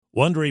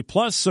Wondery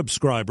Plus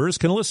subscribers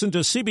can listen to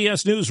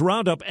CBS News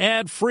Roundup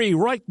ad-free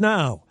right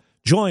now.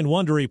 Join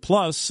Wondery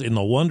Plus in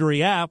the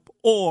Wondery app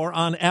or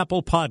on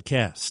Apple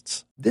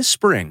Podcasts. This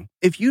spring,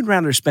 if you'd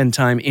rather spend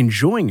time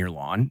enjoying your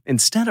lawn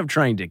instead of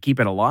trying to keep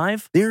it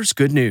alive, there's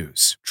good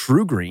news.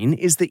 True Green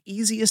is the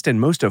easiest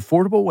and most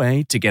affordable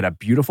way to get a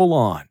beautiful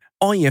lawn.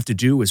 All you have to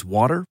do is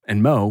water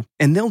and mow,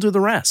 and they'll do the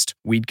rest.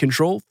 Weed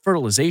control,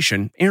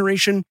 fertilization,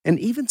 aeration, and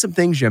even some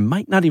things you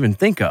might not even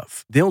think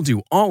of. They'll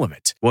do all of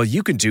it, while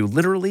you can do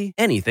literally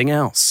anything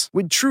else.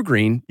 With True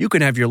Green, you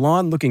can have your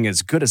lawn looking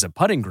as good as a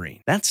putting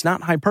green. That's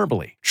not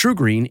hyperbole. True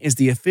Green is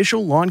the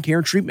official lawn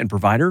care treatment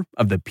provider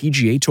of the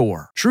PGA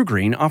Tour. True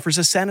Green offers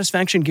a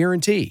satisfaction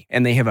guarantee,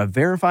 and they have a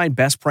verified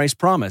best price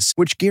promise,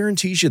 which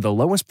guarantees you the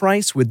lowest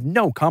price with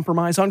no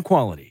compromise on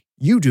quality.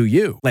 You do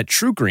you. Let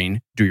True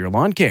Green do your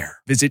lawn care.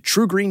 Visit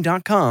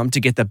TrueGreen.com to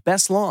get the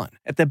best lawn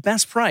at the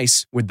best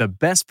price with the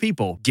best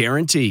people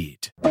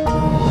guaranteed.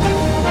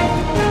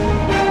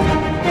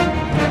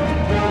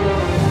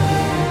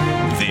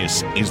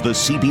 This is the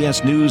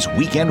CBS News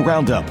Weekend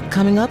Roundup.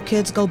 Coming up,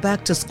 kids go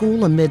back to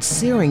school amid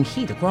searing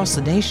heat across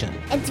the nation.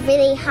 It's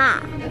really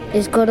hot.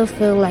 It's going to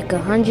feel like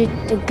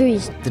 100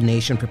 degrees. The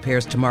nation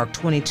prepares to mark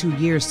 22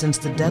 years since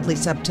the deadly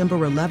September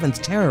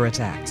 11th terror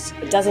attacks.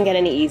 It doesn't get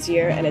any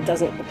easier, and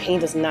the pain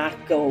does not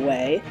go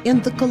away.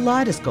 In the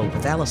Kaleidoscope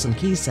with Allison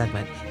Keyes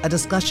segment, a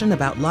discussion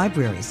about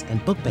libraries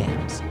and book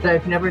bans.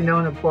 I've never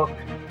known a book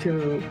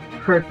to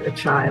hurt a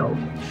child.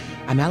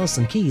 I'm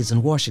Allison Keyes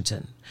in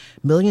Washington.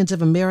 Millions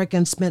of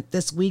Americans spent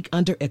this week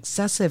under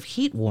excessive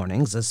heat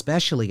warnings,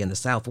 especially in the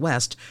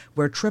Southwest,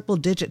 where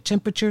triple-digit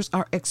temperatures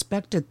are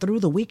expected through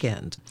the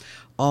weekend.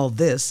 All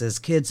this as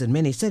kids in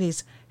many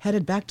cities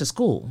headed back to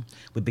school.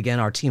 We began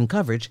our team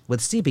coverage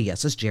with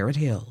CBS's Jared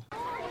Hill.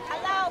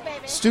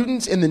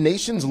 Students in the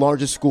nation's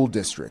largest school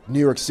district, New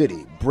York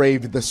City,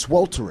 braved the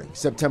sweltering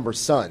September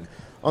sun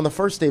on the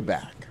first day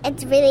back.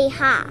 It's really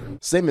hot.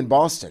 Same in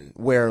Boston,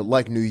 where,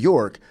 like New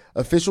York,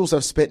 officials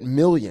have spent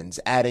millions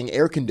adding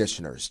air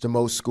conditioners to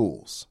most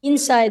schools.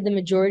 Inside the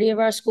majority of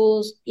our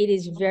schools, it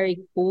is very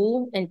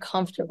cool and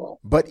comfortable.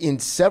 But in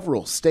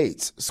several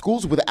states,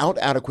 schools without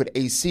adequate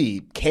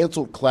AC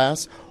canceled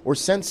class or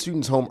sent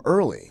students home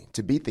early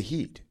to beat the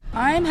heat.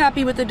 I'm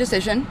happy with the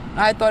decision.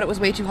 I thought it was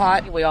way too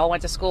hot. We all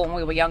went to school when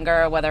we were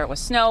younger, whether it was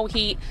snow,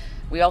 heat.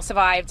 We all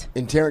survived.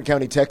 In Tarrant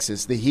County,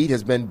 Texas, the heat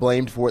has been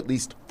blamed for at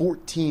least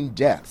 14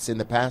 deaths in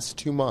the past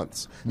 2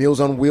 months. Meals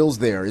on Wheels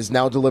there is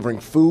now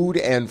delivering food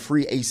and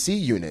free AC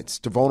units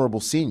to vulnerable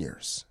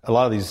seniors. A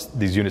lot of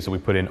these units that we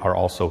put in are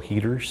also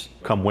heaters.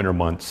 Come winter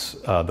months,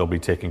 they'll be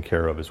taken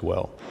care of as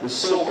well. The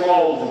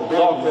so-called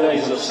dog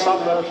days of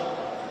summer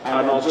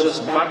are not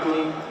just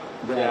battling,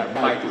 they are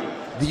biting.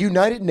 The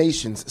United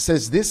Nations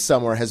says this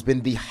summer has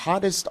been the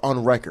hottest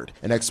on record,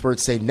 and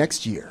experts say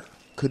next year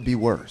could be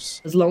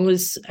worse. As long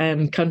as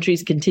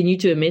countries continue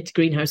to emit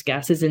greenhouse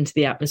gases into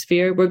the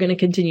atmosphere, we're going to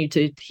continue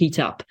to heat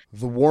up.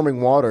 The warming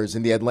waters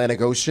in the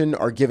Atlantic Ocean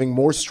are giving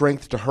more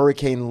strength to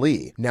Hurricane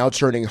Lee, now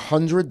churning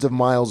hundreds of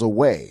miles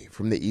away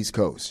from the East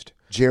Coast.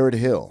 Jared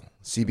Hill,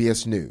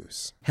 CBS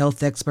News.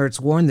 Health experts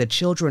warn that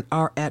children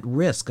are at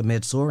risk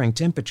amid soaring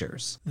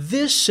temperatures.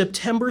 This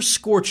September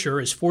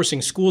scorcher is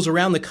forcing schools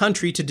around the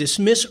country to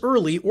dismiss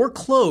early or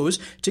close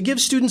to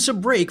give students a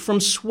break from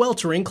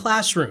sweltering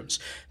classrooms.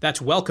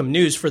 That's welcome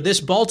news for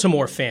this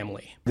Baltimore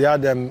family. They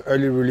had them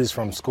early release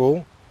from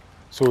school,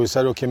 so we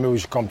said, okay, maybe we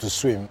should come to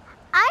swim.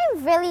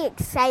 I'm really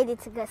excited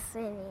to go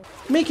swimming.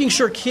 Making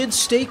sure kids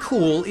stay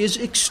cool is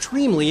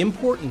extremely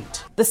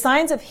important. The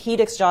signs of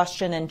heat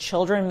exhaustion in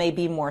children may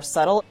be more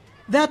subtle.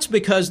 That's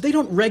because they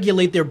don't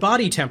regulate their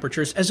body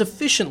temperatures as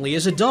efficiently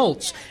as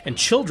adults, and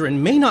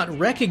children may not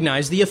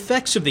recognize the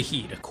effects of the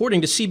heat,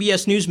 according to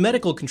CBS News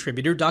medical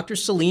contributor Dr.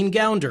 Celine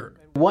Gounder.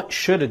 What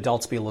should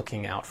adults be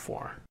looking out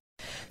for?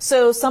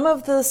 So some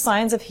of the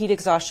signs of heat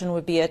exhaustion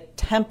would be a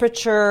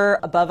temperature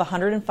above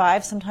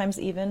 105, sometimes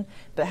even,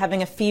 but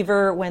having a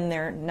fever when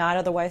they're not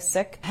otherwise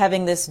sick,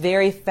 having this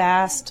very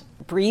fast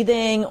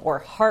breathing or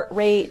heart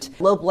rate,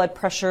 low blood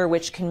pressure,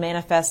 which can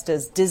manifest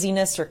as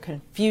dizziness or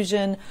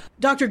confusion.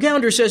 Dr.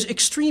 Gounder says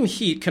extreme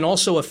heat can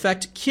also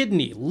affect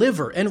kidney,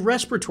 liver, and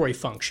respiratory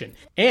function,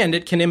 and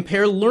it can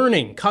impair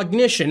learning,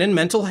 cognition, and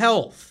mental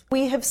health.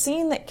 We have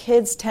seen that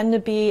kids tend to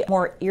be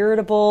more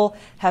irritable,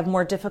 have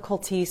more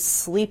difficulty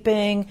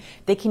sleeping.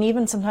 They can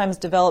even sometimes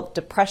develop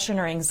depression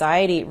or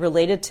anxiety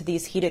related to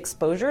these heat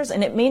exposures,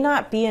 and it may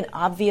not be an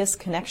obvious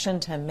connection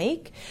to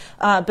make,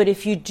 but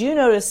if you do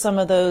notice some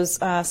of those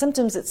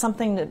symptoms, it's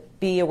something to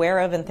be aware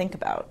of and think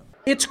about.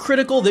 It's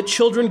critical that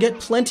children get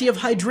plenty of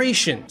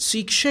hydration,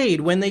 seek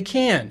shade when they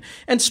can,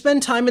 and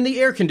spend time in the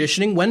air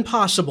conditioning when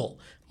possible.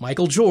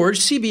 Michael George,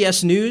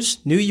 CBS News,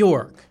 New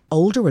York.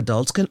 Older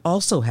adults can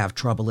also have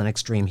trouble in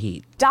extreme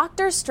heat.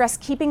 Doctors stress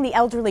keeping the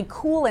elderly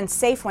cool and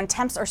safe when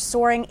temps are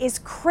soaring is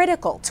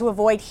critical to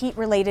avoid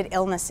heat-related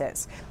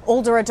illnesses.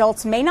 Older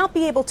adults may not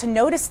be able to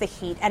notice the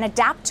heat and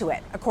adapt to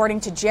it,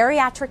 according to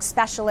geriatric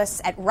specialists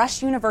at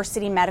Rush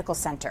University Medical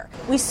Center.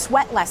 We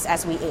sweat less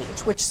as we age,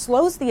 which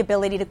slows the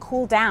ability to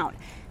cool down.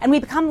 and we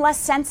become less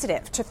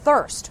sensitive to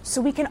thirst, so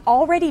we can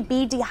already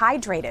be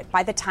dehydrated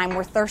by the time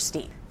we're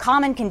thirsty.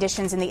 Common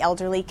conditions in the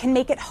elderly can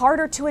make it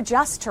harder to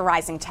adjust to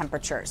rising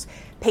temperatures.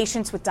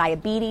 Patients with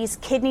diabetes,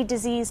 kidney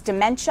disease,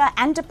 dementia,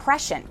 and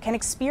depression can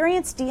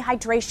experience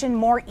dehydration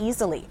more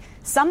easily.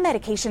 Some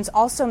medications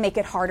also make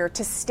it harder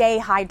to stay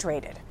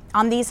hydrated.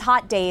 On these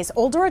hot days,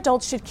 older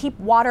adults should keep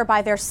water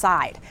by their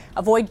side.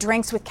 Avoid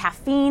drinks with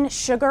caffeine,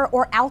 sugar,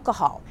 or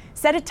alcohol.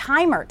 Set a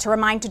timer to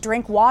remind to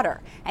drink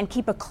water, and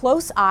keep a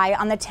close eye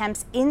on the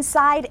temps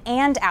inside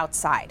and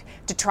outside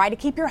to try to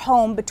keep your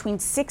home between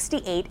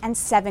 68 and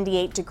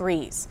 78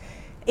 degrees.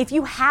 If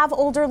you have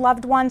older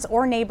loved ones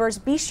or neighbors,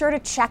 be sure to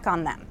check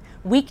on them.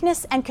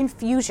 Weakness and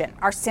confusion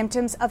are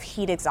symptoms of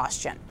heat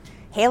exhaustion.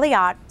 Haley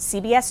Ott,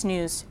 CBS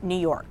News, New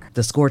York.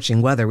 The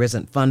scorching weather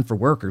isn't fun for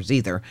workers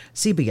either.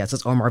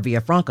 CBS's Omar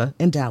Villafranca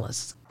in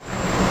Dallas.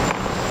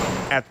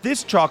 At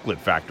this chocolate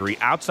factory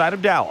outside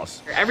of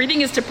Dallas, everything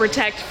is to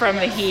protect from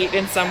the heat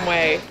in some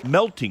way.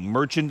 Melting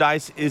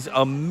merchandise is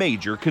a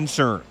major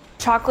concern.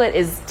 Chocolate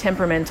is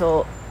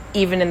temperamental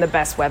even in the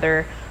best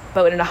weather,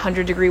 but in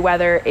 100-degree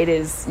weather, it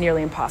is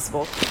nearly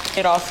impossible.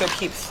 It also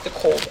keeps the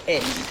cold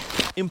in.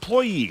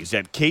 Employees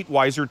at Kate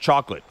Weiser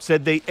Chocolate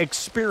said they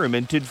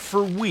experimented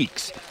for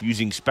weeks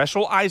using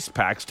special ice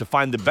packs to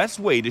find the best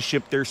way to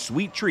ship their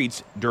sweet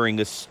treats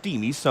during a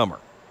steamy summer.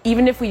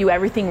 Even if we do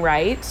everything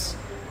right,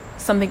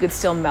 something could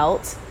still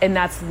melt, and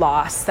that's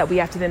loss that we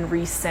have to then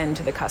resend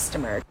to the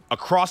customer.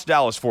 Across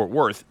Dallas-Fort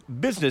Worth,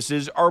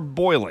 businesses are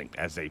boiling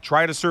as they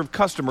try to serve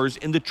customers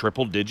in the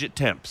triple-digit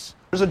temps.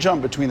 There's a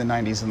jump between the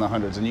 90s and the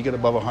 100s, and you get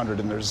above 100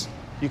 and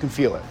you can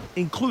feel it.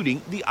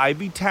 Including the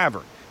Ivy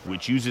Tavern,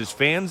 which uses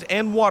fans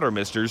and water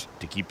misters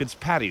to keep its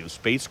patio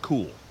space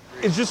cool.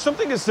 It's just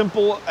something as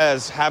simple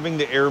as having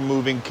the air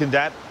moving. Can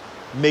that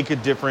make a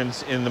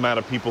difference in the amount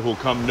of people who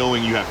come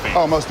knowing you have fans?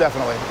 Oh, most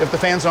definitely. If the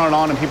fans aren't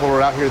on and people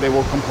are out here, they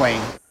will complain.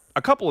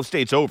 A couple of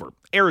states over,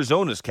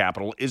 Arizona's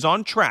capital is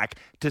on track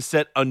to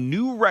set a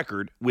new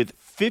record with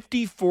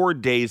 54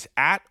 days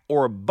at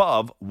or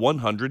above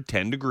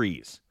 110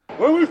 degrees.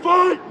 When we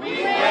fight,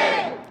 we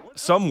win!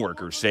 Some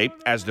workers say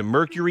as the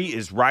mercury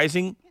is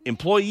rising,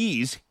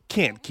 employees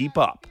can't keep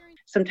up.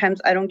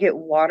 Sometimes I don't get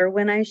water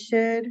when I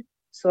should,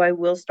 so I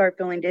will start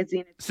feeling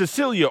dizzy.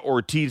 Cecilia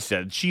Ortiz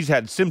said she's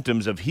had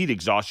symptoms of heat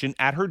exhaustion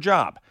at her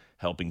job,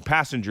 helping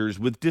passengers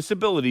with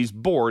disabilities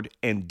board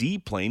and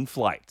deplane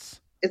flights.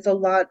 It's a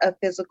lot of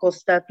physical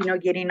stuff,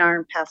 getting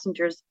our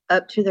passengers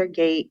up to their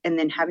gate and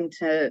then having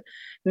to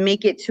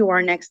make it to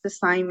our next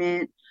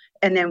assignment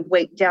and then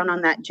wait down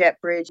on that jet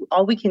bridge.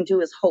 All we can do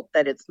is hope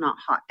that it's not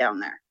hot down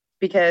there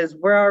because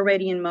we're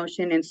already in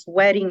motion and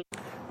sweating.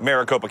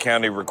 Maricopa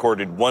County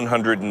recorded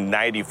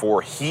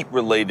 194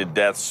 heat-related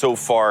deaths so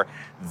far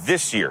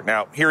this year.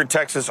 Now, here in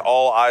Texas,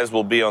 all eyes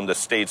will be on the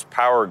state's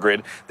power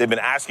grid. They've been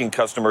asking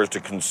customers to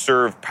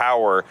conserve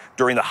power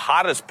during the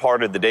hottest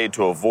part of the day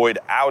to avoid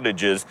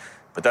outages,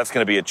 but that's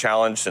going to be a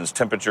challenge since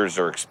temperatures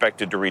are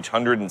expected to reach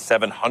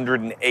 107,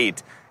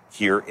 108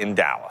 here in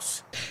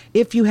Dallas.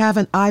 If you have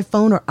an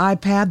iPhone or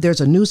iPad,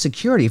 there's a new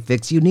security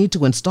fix you need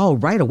to install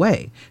right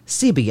away.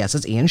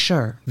 CBS's Ian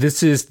Scher.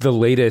 This is the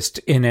latest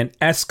in an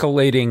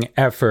escalating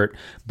effort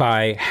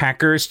by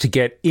hackers to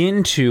get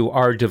into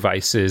our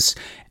devices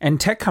and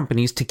tech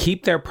companies to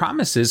keep their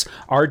promises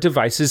our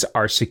devices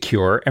are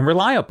secure and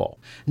reliable.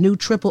 New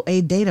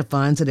AAA data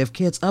finds that if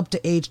kids up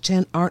to age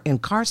 10 aren't in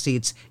car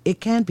seats, it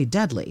can be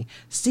deadly.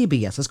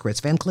 CBS's Chris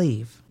Van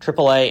Cleve.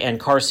 AAA and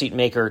car seat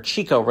maker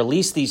Chico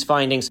released these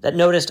findings that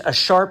noticed a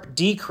sharp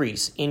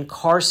decrease in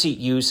car seat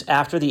use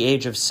after the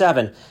age of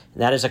 7.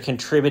 And that is a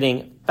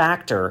contributing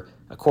factor,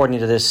 according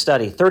to this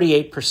study.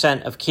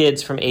 38% of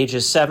kids from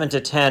ages 7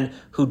 to 10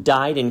 who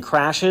died in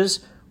crashes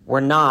were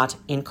not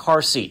in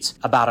car seats.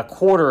 About a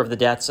quarter of the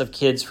deaths of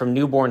kids from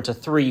newborn to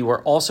 3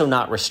 were also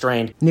not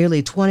restrained.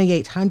 Nearly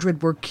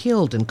 2,800 were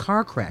killed in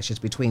car crashes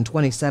between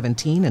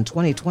 2017 and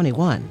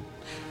 2021.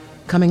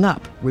 Coming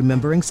up,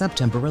 remembering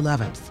September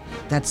 11th.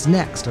 That's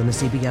next on the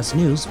CBS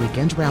News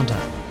Weekend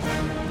Roundup.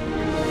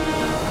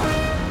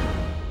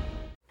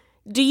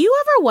 Do you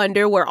ever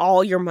wonder where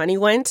all your money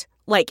went?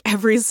 Like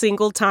every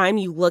single time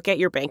you look at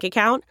your bank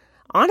account?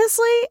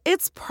 Honestly,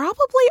 it's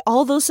probably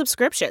all those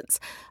subscriptions.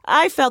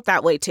 I felt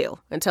that way too,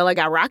 until I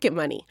got Rocket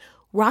Money.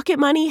 Rocket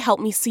Money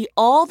helped me see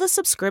all the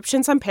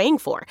subscriptions I'm paying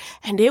for,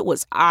 and it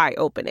was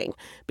eye-opening.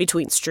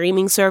 Between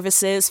streaming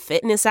services,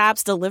 fitness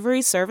apps,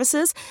 delivery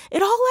services,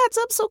 it all adds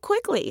up so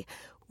quickly.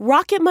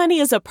 Rocket Money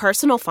is a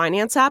personal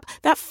finance app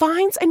that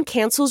finds and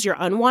cancels your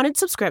unwanted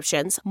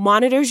subscriptions,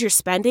 monitors your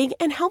spending,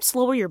 and helps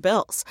lower your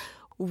bills.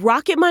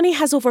 Rocket Money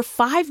has over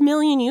 5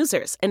 million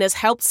users and has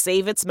helped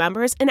save its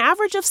members an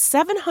average of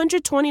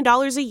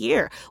 $720 a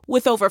year,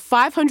 with over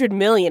 500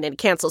 million in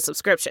canceled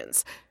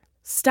subscriptions.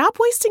 Stop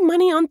wasting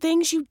money on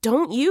things you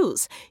don't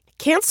use.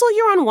 Cancel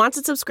your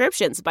unwanted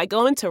subscriptions by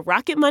going to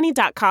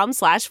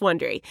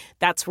rocketmoney.com/Wondery.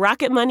 That's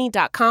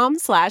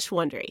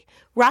rocketmoney.com/Wondery.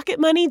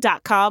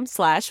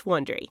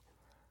 rocketmoney.com/Wondery.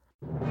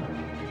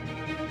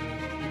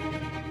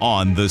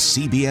 On the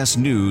CBS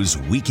News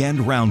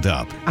Weekend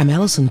Roundup. I'm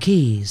Allison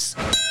Keyes.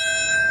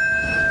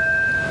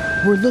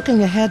 We're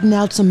looking ahead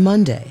now to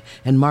Monday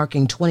and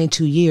marking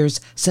 22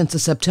 years since the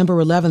September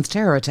 11th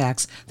terror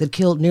attacks that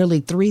killed nearly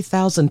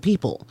 3,000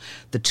 people.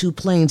 The two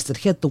planes that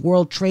hit the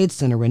World Trade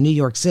Center in New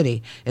York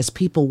City as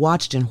people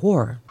watched in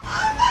horror.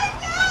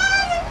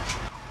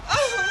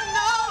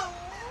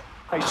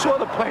 I saw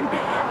the plane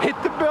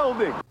hit the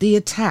building. The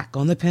attack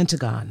on the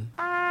Pentagon.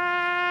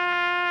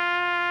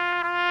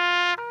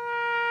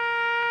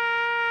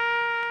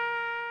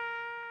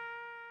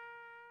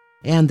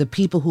 And the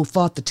people who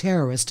fought the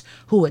terrorist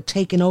who had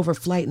taken over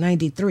Flight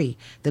 93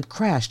 that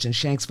crashed in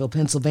Shanksville,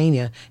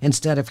 Pennsylvania,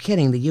 instead of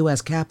hitting the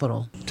U.S.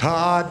 Capitol.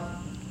 Todd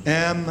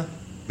M.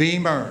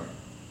 Beamer.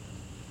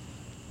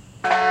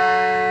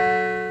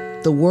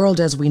 The world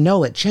as we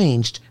know it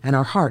changed, and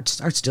our hearts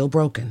are still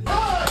broken.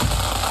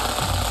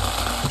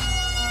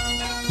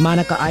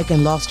 Monica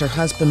Eichen lost her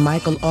husband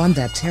Michael on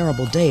that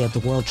terrible day at the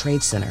World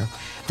Trade Center.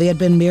 They had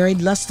been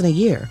married less than a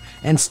year,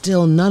 and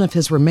still none of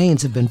his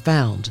remains have been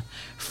found.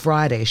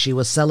 Friday, she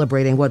was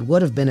celebrating what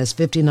would have been his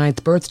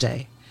 59th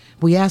birthday.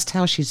 We asked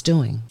how she's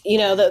doing. You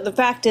know, the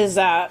fact is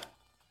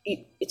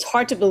it's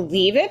hard to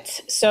believe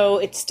it, so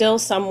it's still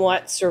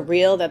somewhat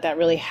surreal that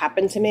really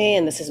happened to me,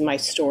 and this is my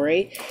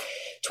story.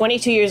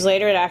 22 years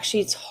later,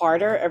 it's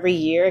harder. Every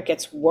year it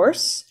gets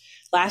worse.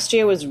 Last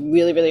year was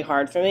really, really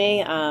hard for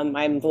me.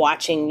 I'm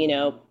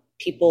watching,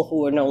 people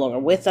who are no longer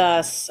with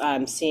us.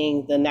 I'm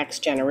seeing the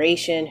next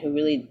generation who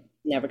really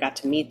never got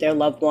to meet their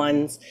loved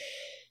ones.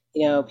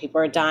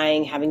 People are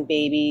dying, having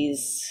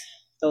babies.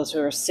 Those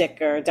who are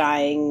sick are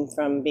dying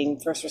from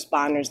being first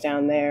responders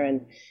down there.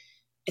 And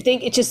I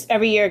think it just,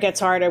 every year it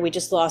gets harder. We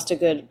just lost a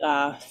good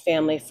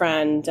family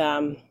friend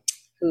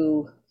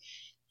who,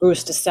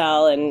 Bruce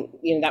DeSell,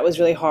 and, that was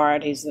really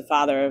hard. He's the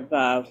father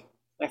of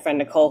my friend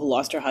Nicole, who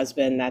lost her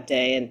husband that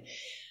day. And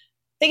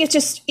I think it's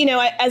just,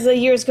 as the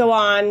years go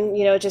on,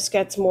 it just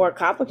gets more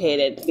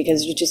complicated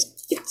because you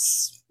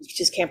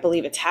just can't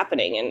believe it's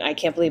happening. And I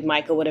can't believe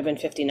Michael would have been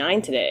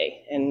 59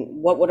 today. And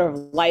what would our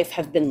life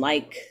have been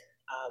like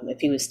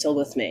if he was still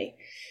with me?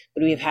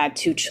 Would we have had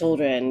 2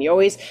 children? You're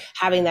always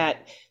having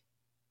that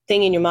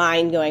thing in your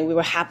mind going, we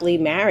were happily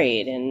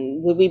married,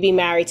 and would we be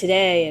married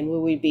today? And would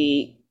we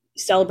be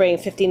celebrating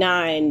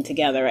 59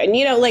 together? And,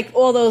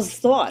 all those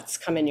thoughts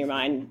come in your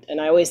mind. And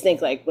I always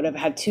think, would have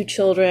had 2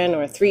 children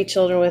or 3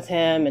 children with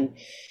him. And,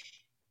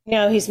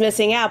 he's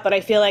missing out, but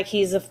I feel like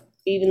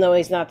even though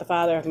he's not the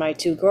father of my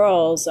 2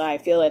 girls, I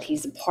feel that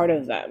he's a part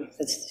of them.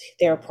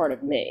 They're a part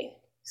of me.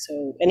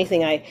 So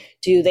anything I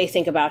do, they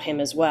think about him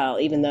as well,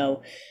 even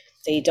though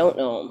they don't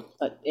know him,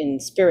 but in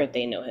spirit,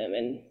 they know him,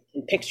 and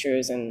in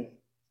pictures and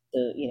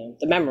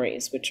the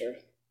memories,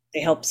 they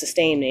help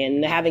sustain me.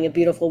 And having a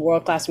beautiful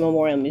world-class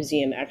memorial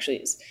museum actually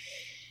is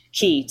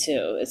key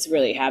too. It's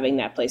really having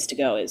that place to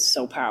go is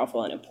so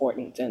powerful and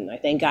important. And I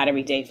thank God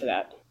every day for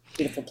that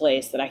beautiful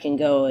place that I can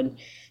go and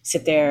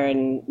sit there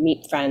and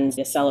meet friends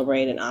to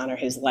celebrate and honor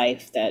his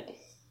life, that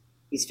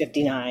he's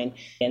 59,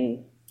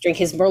 and drink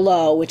his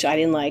Merlot, which I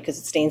didn't like because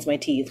it stains my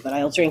teeth, but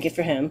I'll drink it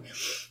for him.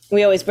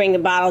 We always bring the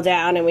bottle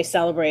down and we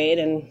celebrate.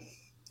 And,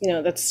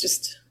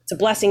 it's a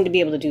blessing to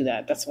be able to do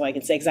that. That's all I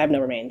can say, because I have no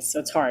remains. So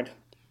it's hard.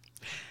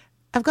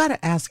 I've got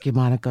to ask you,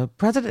 Monica,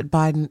 President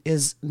Biden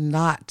is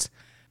not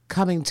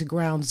coming to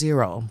Ground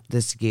Zero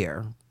this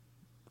year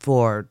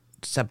for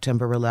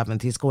September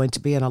 11th. He's going to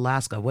be in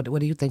Alaska. What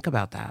do you think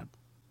about that?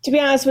 To be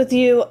honest with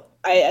you,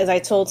 as I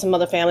told some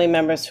other family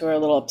members who are a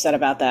little upset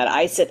about that,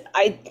 I said,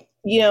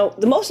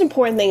 the most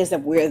important thing is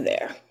that we're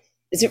there.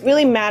 Does it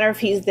really matter if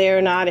he's there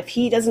or not? If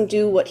he doesn't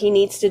do what he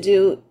needs to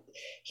do,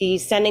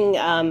 he's sending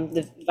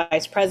the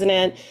vice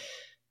president,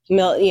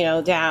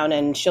 down,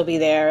 and she'll be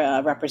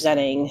there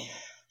representing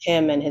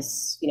him and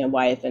his,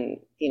 wife. And,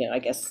 I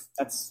guess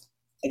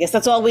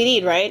that's all we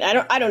need, right?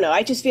 I don't know.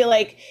 I just feel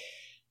like,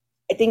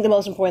 I think the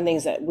most important thing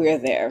is that we're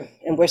there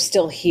and we're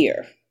still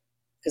here,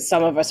 because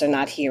some of us are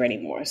not here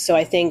anymore. So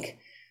I think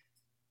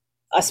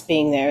us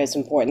being there is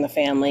important, the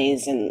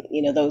families and,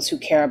 those who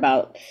care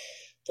about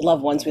the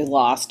loved ones we've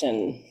lost.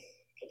 And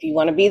if you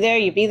want to be there,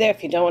 you be there.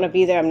 If you don't want to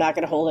be there, I'm not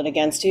going to hold it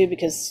against you,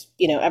 because,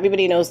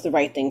 everybody knows the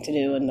right thing to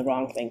do and the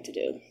wrong thing to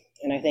do.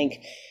 And I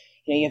think,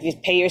 you have to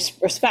pay your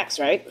respects,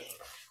 right?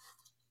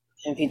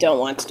 And if you don't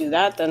want to do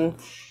that, then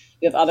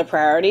you have other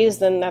priorities,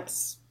 then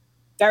that's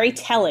very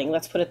telling.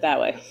 Let's put it that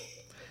way.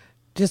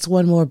 Just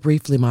one more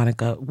briefly,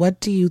 Monica. What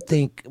do you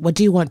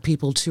want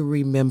people to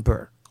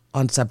remember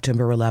on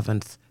September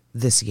 11th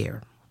this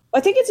year? I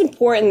think it's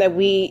important that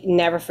we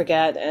never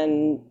forget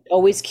and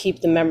always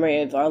keep the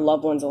memory of our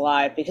loved ones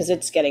alive, because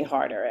it's getting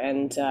harder.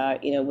 And,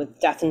 with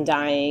death and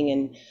dying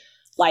and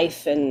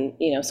life, and,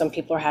 some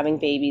people are having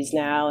babies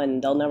now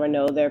and they'll never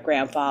know their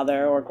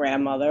grandfather or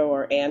grandmother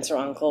or aunts or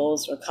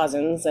uncles or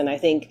cousins. And I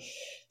think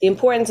the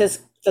importance is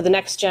for the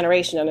next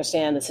generation to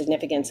understand the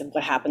significance of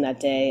what happened that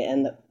day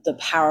and the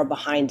power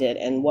behind it,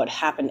 and what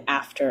happened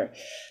after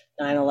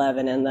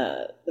 9/11, and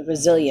the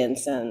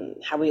resilience and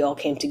how we all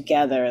came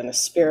together, and the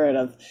spirit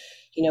of,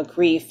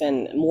 grief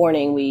and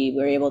mourning. We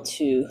were able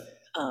to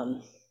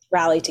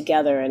rally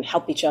together and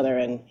help each other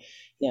and,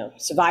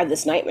 survive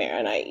this nightmare.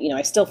 And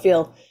I still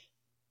feel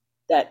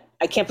that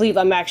I can't believe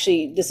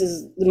this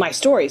is my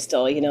story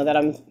still, that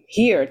I'm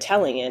here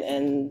telling it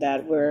and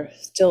that we're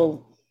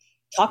still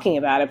talking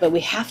about it, but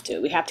we have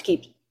to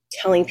keep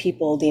telling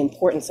people the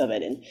importance of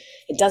it. And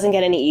it doesn't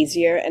get any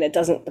easier, and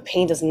the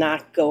pain does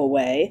not go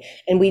away.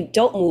 And we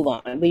don't move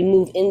on. We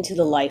move into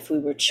the life we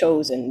were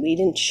chosen. We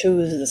didn't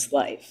choose this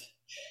life.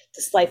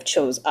 This life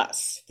chose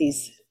us.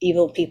 These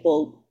evil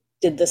people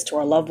did this to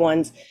our loved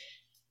ones.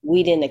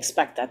 We didn't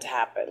expect that to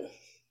happen.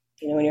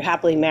 When you're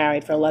happily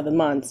married for 11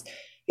 months,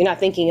 you're not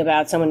thinking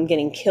about someone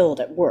getting killed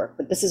at work,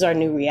 but this is our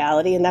new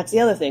reality. And that's the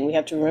other thing we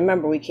have to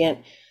remember. We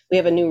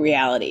have a new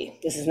reality.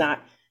 This is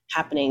not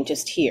happening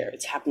just here.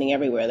 It's happening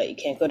everywhere, that you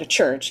can't go to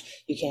church.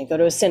 You can't go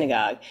to a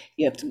synagogue.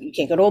 You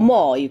can't go to a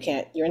mall.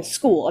 You're in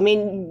school. I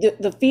mean,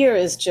 the fear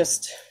is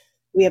just,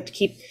 we have to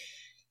keep,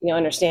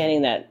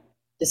 understanding that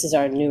this is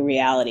our new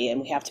reality,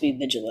 and we have to be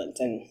vigilant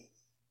and,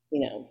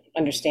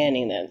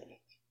 understanding that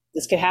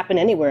this could happen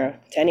anywhere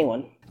to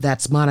anyone.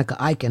 That's Monica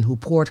Eichen, who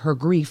poured her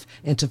grief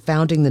into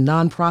founding the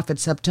nonprofit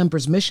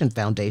September's Mission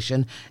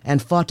Foundation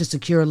and fought to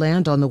secure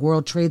land on the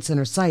World Trade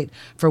Center site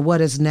for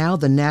what is now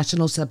the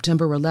National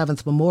September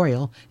 11th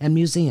Memorial and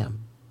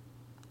Museum.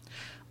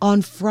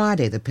 On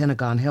Friday, the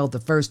Pentagon held the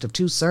first of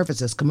two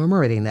services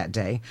commemorating that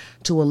day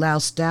to allow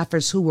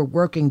staffers who were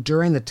working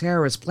during the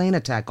terrorist plane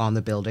attack on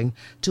the building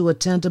to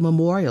attend a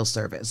memorial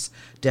service.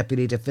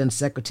 Deputy Defense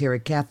Secretary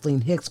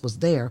Kathleen Hicks was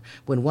there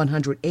when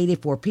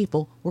 184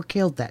 people were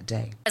killed that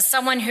day. As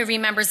someone who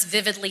remembers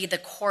vividly the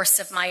course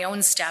of my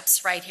own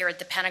steps right here at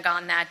the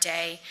Pentagon that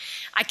day,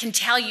 I can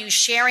tell you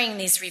sharing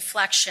these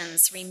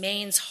reflections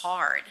remains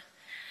hard.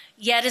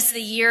 Yet as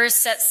the years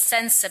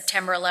since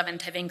September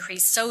 11th have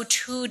increased, so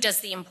too does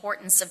the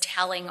importance of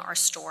telling our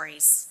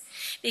stories.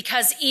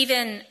 Because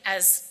even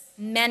as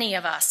many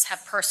of us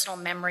have personal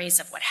memories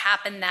of what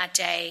happened that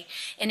day,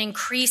 an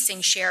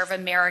increasing share of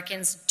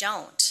Americans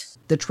don't.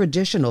 The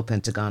traditional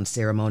Pentagon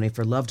ceremony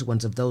for loved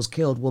ones of those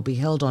killed will be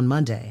held on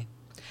Monday.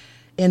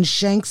 In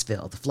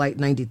Shanksville, the Flight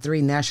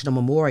 93 National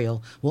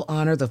Memorial will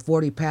honor the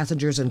 40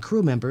 passengers and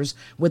crew members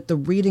with the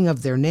reading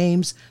of their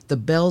names, the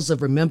bells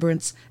of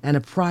remembrance, and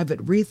a private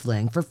wreath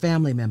laying for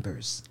family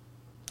members.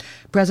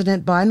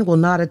 President Biden will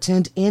not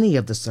attend any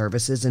of the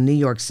services in New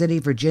York City,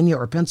 Virginia,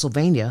 or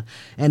Pennsylvania,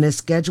 and is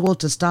scheduled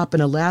to stop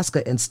in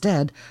Alaska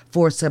instead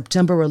for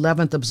September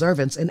 11th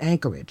observance in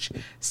Anchorage.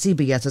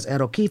 CBS's Ed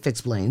O'Keefe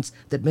explains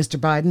that Mr.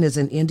 Biden is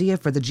in India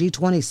for the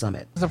G20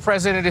 summit. The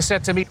president is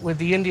set to meet with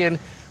the Indian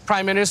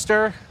Prime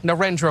Minister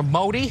Narendra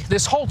Modi.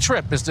 This whole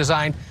trip is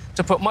designed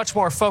to put much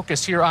more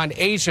focus here on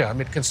Asia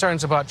amid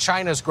concerns about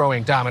China's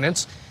growing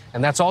dominance,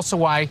 and that's also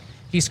why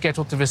he's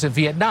scheduled to visit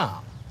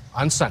Vietnam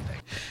on Sunday.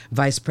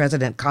 Vice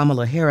President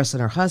Kamala Harris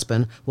and her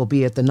husband will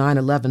be at the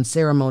 9/11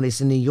 ceremonies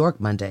in New York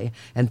Monday,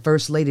 and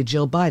First Lady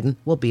Jill Biden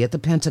will be at the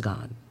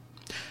Pentagon.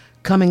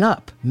 Coming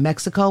up,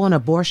 Mexico and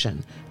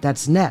abortion.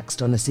 That's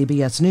next on the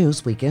CBS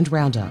News Weekend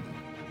Roundup.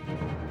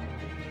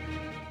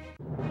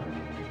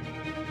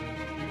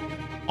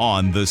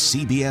 On the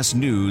CBS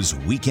News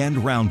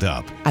Weekend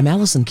Roundup. I'm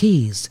Allison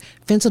Keyes.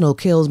 Fentanyl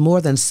kills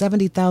more than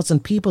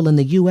 70,000 people in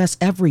the U.S.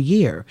 every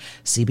year.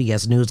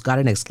 CBS News got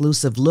an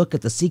exclusive look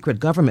at the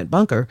secret government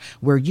bunker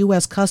where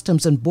U.S.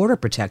 Customs and Border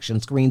Protection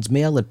screens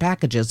mail and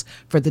packages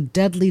for the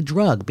deadly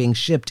drug being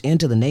shipped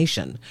into the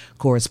nation.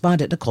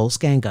 Correspondent Nicole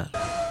Skanga.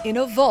 In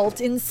a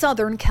vault in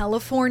Southern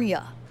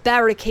California,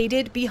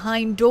 barricaded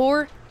behind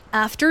door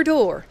after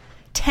door,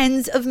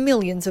 tens of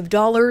millions of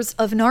dollars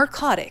of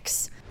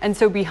narcotics. And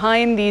so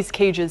behind these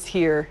cages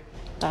here,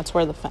 that's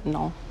where the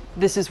fentanyl.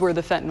 This is where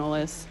the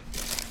fentanyl is.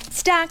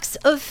 Stacks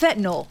of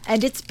fentanyl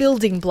and its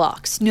building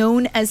blocks,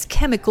 known as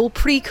chemical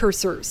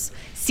precursors,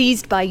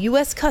 seized by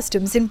U.S.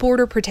 Customs and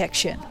Border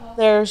Protection.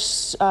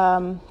 There's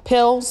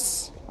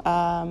pills.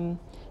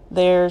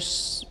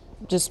 There's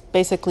just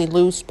basically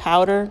loose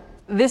powder.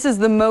 This is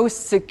the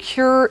most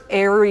secure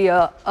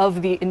area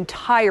of the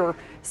entire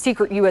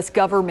secret U.S.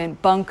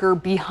 government bunker.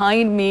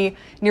 Behind me,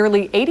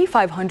 nearly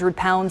 8,500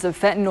 pounds of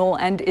fentanyl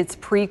and its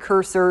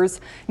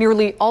precursors.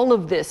 Nearly all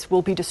of this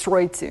will be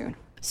destroyed soon.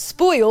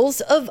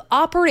 Spoils of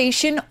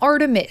Operation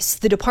Artemis,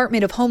 the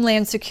Department of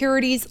Homeland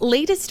Security's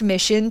latest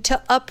mission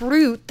to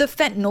uproot the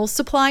fentanyl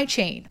supply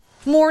chain.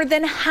 More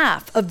than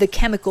half of the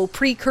chemical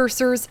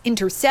precursors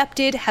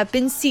intercepted have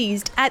been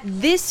seized at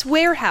this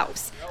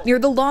warehouse near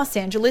the Los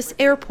Angeles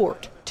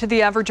airport. To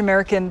the average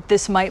American,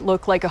 this might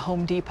look like a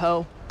Home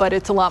Depot, but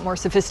it's a lot more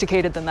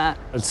sophisticated than that.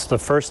 It's the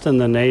first in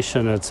the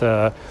nation. It's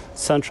a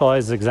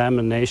centralized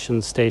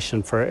examination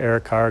station for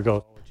air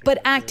cargo. But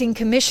Acting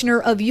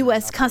Commissioner of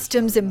U.S.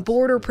 Customs and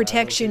Border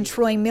Protection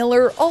Troy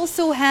Miller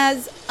also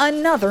has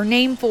another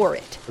name for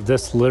it.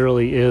 This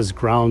literally is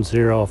ground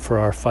zero for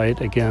our fight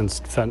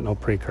against fentanyl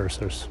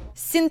precursors.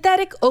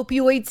 Synthetic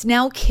opioids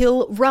now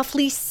kill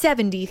roughly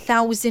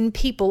 70,000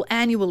 people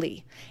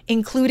annually,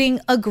 including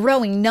a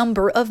growing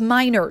number of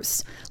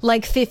minors,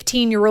 like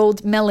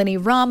 15-year-old Melanie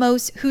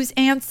Ramos, whose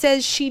aunt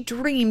says she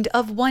dreamed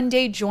of one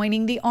day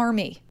joining the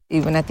Army.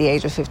 Even at the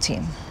age of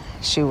 15,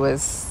 she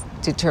was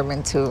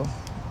determined to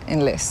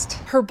enlist.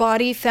 Her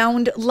body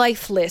found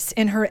lifeless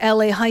in her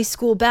LA high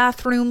school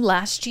bathroom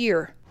last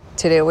year.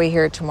 Today we're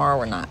here, tomorrow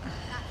we're not.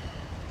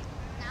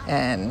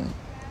 And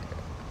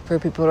for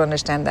people to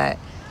understand that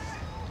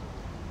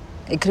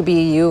it could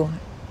be you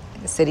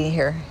sitting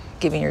here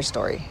giving your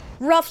story.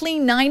 Roughly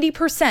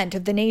 90%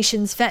 of the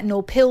nation's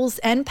fentanyl pills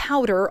and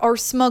powder are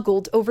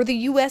smuggled over the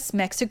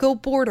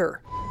U.S.-Mexico border.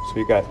 So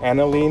you got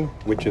aniline,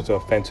 which is a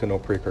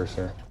fentanyl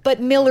precursor. But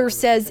Miller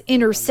says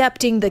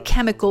intercepting the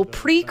chemical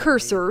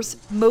precursors,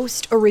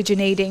 most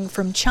originating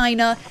from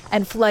China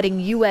and flooding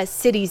U.S.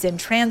 cities and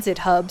transit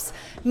hubs,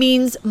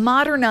 means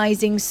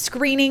modernizing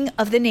screening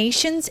of the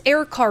nation's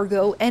air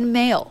cargo and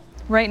mail.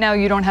 Right now,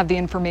 you don't have the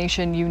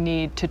information you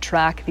need to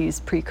track these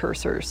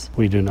precursors.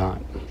 We do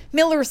not.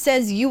 Miller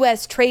says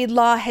U.S. trade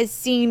law has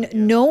seen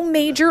no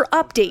major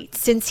updates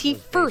since he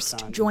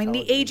first joined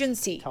the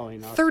agency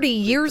 30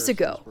 years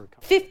ago.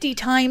 50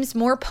 times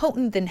more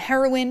potent than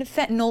heroin,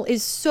 fentanyl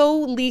is so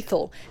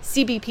lethal.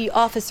 CBP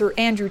officer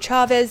Andrew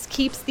Chavez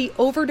keeps the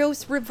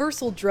overdose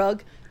reversal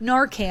drug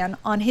Narcan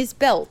on his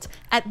belt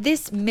at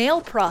this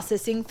mail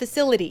processing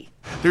facility.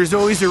 There's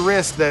always a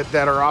risk that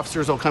our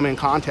officers will come in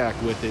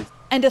contact with it.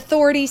 And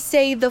authorities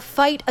say the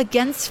fight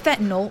against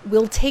fentanyl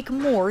will take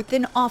more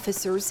than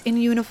officers in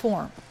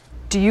uniform.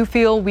 Do you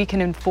feel we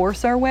can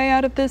enforce our way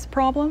out of this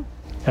problem?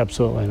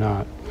 Absolutely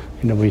not.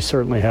 We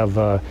certainly have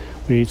a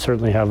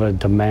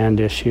demand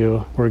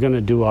issue. We're going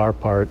to do our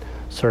part,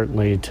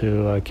 certainly,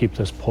 to keep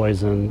this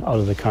poison out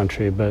of the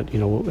country. But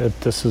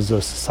this is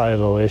a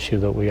societal issue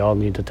that we all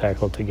need to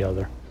tackle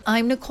together.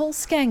 I'm Nicole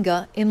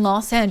Skanga in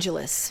Los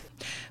Angeles.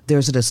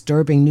 There's a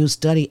disturbing new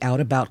study out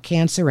about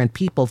cancer in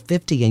people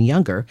 50 and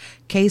younger.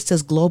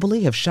 Cases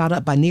globally have shot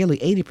up by nearly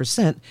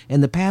 80%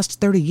 in the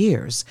past 30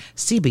 years.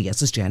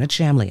 CBS's Janet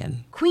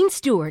Shamlian. Queen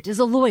Stewart is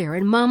a lawyer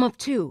and mom of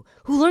two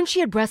who learned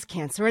she had breast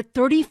cancer at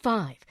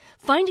 35,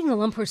 finding the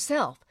lump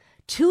herself,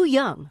 too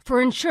young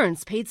for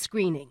insurance-paid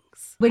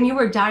screenings. When you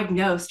were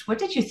diagnosed, what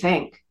did you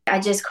think? I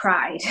just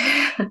cried.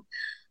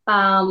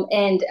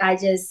 And I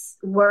just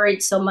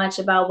worried so much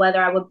about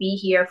whether I would be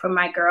here for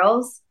my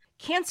girls.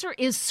 Cancer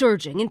is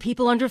surging in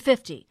people under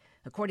 50,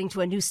 according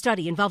to a new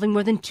study involving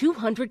more than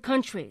 200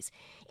 countries,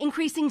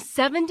 increasing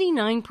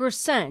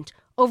 79%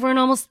 over an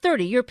almost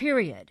 30-year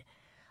period.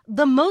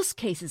 The most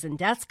cases and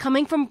deaths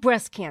coming from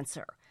breast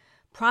cancer.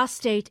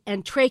 Prostate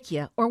and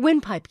trachea or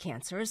windpipe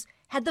cancers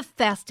had the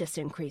fastest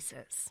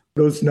increases.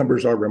 Those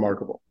numbers are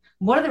remarkable.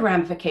 What are the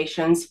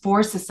ramifications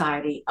for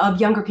society of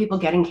younger people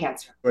getting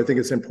cancer? I think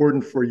it's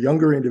important for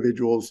younger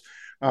individuals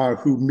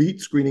who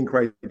meet screening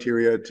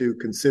criteria to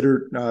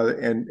consider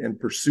and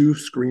pursue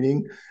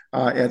screening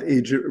at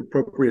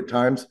age-appropriate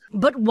times.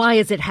 But why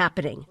is it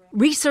happening?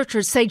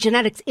 Researchers say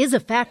genetics is a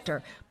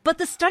factor, but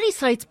the study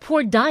cites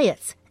poor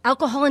diets,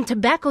 alcohol and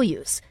tobacco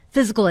use,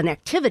 physical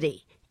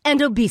inactivity,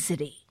 and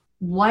obesity.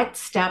 What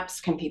steps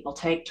can people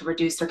take to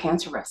reduce their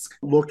cancer risk?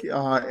 Look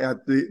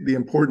at the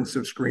importance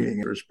of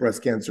screening. There's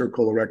breast cancer,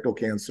 colorectal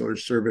cancer,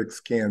 cervix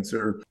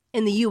cancer.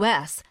 In the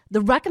U.S.,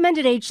 the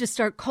recommended age to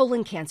start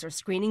colon cancer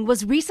screening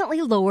was recently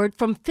lowered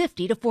from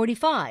 50 to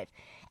 45,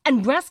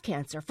 and breast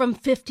cancer from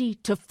 50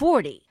 to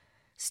 40.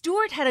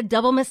 Stewart had a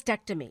double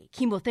mastectomy,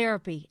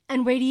 chemotherapy,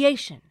 and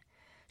radiation.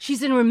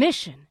 She's in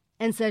remission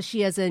and says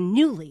she has a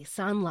new lease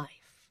on life.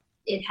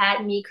 It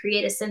had me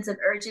create a sense of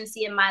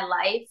urgency in my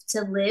life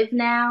to live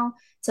now,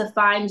 to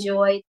find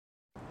joy.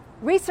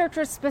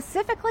 Researchers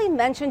specifically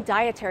mentioned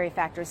dietary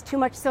factors, too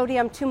much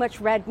sodium, too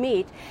much red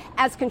meat,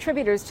 as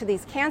contributors to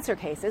these cancer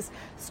cases,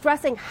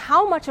 stressing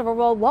how much of a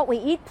role what we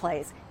eat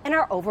plays in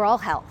our overall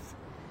health.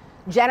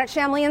 Janet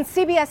Shamlian,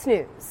 CBS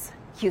News,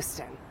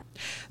 Houston.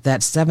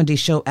 That 70s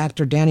show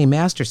actor Danny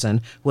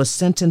Masterson was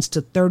sentenced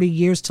to 30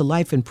 years to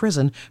life in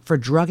prison for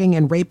drugging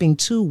and raping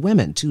two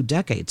women 2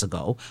 decades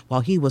ago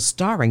while he was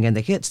starring in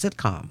the hit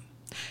sitcom.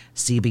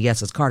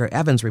 CBS's Carter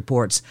Evans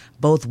reports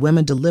both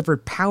women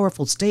delivered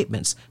powerful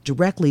statements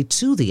directly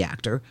to the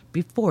actor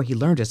before he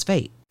learned his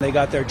fate. They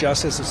got their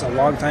justice. It's a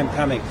long time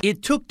coming.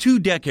 It took 2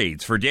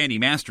 decades for Danny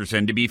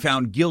Masterson to be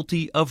found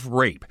guilty of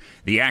rape.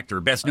 The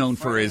actor, best known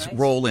for his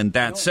role in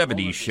That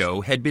 70s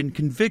Show, had been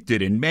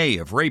convicted in May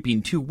of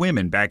raping 2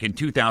 women back in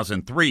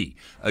 2003.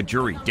 A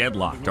jury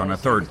deadlocked on a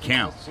 3rd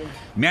count.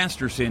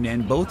 Masterson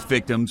and both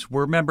victims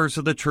were members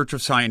of the Church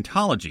of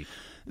Scientology.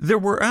 There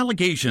were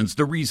allegations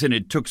the reason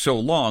it took so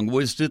long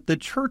was that the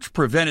church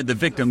prevented the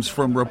victims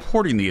from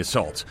reporting the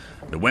assaults.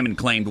 The women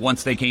claimed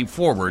once they came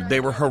forward,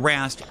 they were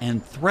harassed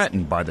and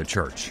threatened by the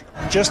church.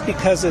 Just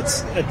because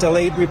it's a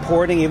delayed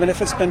reporting, even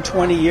if it's been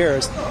 20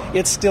 years,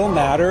 it still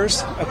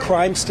matters. A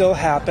crime still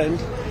happened,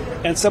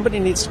 and somebody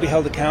needs to be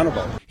held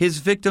accountable. His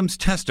victims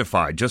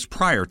testified just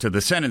prior to the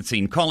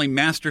sentencing, calling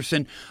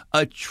Masterson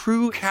a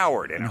true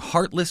coward and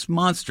heartless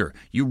monster.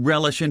 You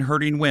relish in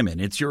hurting women.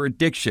 It's your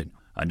addiction.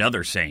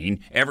 Another saying,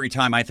 every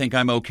time I think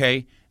I'm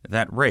okay,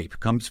 that rape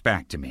comes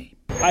back to me.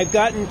 I've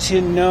gotten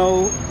to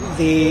know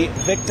the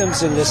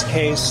victims in this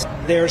case.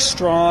 They're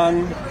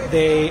strong.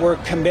 They were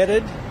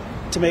committed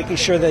to making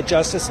sure that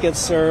justice gets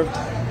served.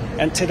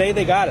 And today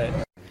they got it.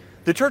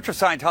 The Church of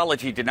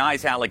Scientology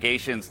denies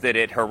allegations that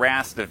it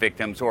harassed the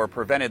victims or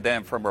prevented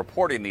them from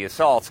reporting the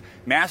assaults.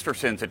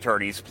 Masterson's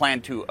attorneys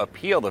plan to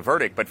appeal the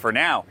verdict, but for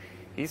now,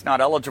 he's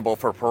not eligible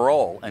for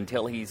parole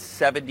until he's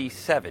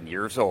 77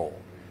 years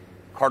old.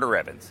 Carter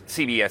Evans,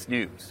 CBS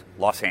News,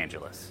 Los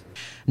Angeles.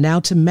 Now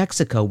to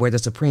Mexico, where the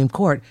Supreme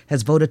Court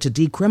has voted to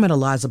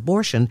decriminalize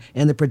abortion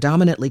in the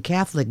predominantly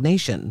Catholic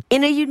nation.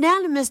 In a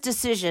unanimous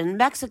decision,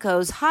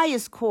 Mexico's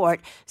highest court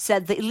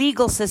said the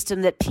legal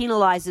system that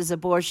penalizes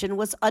abortion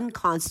was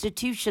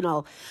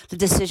unconstitutional. The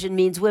decision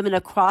means women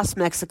across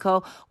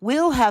Mexico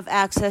will have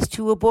access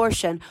to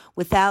abortion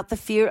without the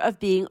fear of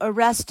being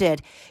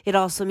arrested. It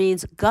also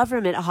means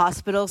government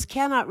hospitals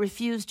cannot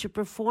refuse to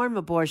perform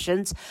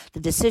abortions. The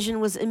decision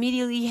was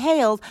immediately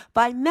hailed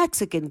by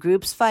Mexican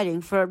groups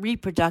fighting for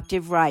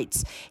reproductive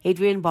rights.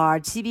 Adrienne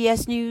Bard,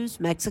 CBS News,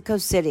 Mexico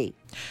City.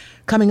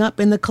 Coming up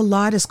in the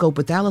Kaleidoscope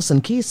with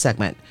Allison Keyes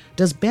segment,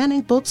 does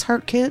banning books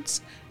hurt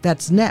kids?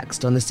 That's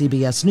next on the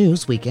CBS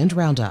News Weekend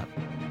Roundup.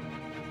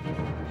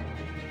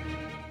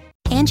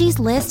 Angie's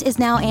List is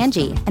now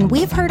Angie, and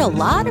we've heard a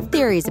lot of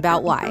theories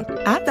about why.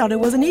 I thought it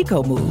was an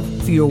eco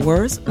move. Fewer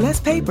words, less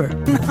paper.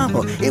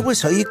 No, it was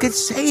so you could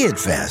say it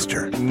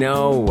faster.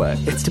 No,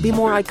 it's to be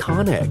more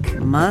iconic.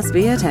 Must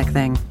be a tech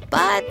thing.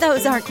 But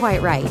those aren't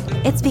quite right.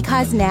 It's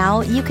because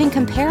now you can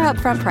compare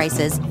upfront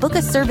prices, book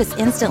a service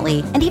instantly,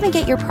 and even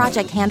get your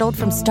project handled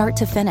from start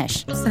to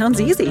finish. Sounds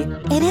easy.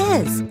 It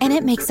is, and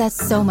it makes us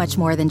so much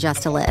more than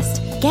just a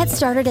list. Get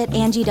started at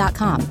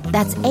Angie.com.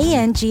 That's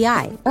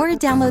ANGI, or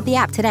download the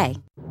app today.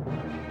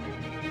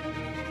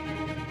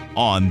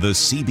 On the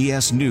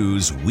CBS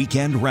News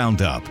Weekend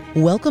Roundup.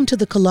 Welcome to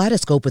the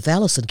Kaleidoscope with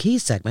Allison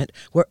Keyes segment,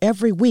 where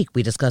every week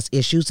we discuss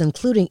issues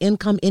including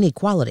income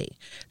inequality.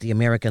 The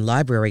American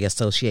Library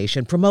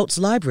Association promotes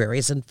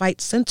libraries and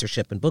fights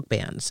censorship and book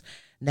bans.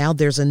 Now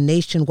there's a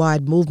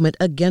nationwide movement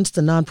against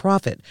the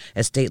nonprofit,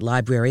 as state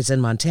libraries in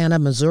Montana,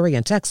 Missouri,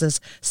 and Texas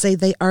say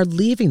they are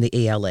leaving the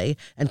ALA,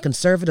 and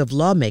conservative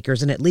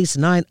lawmakers in at least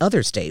 9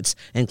 other states,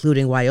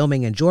 including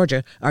Wyoming and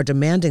Georgia, are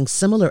demanding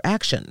similar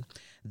action.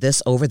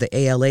 This over the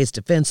ALA's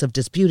defense of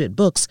disputed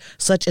books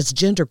such as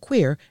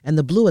Genderqueer and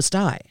The Bluest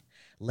Eye.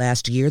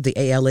 Last year, the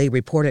ALA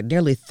reported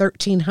nearly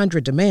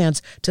 1,300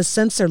 demands to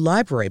censor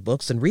library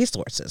books and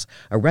resources,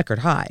 a record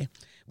high.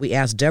 We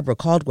asked Deborah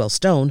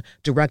Caldwell-Stone,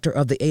 director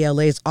of the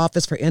ALA's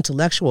Office for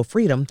Intellectual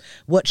Freedom,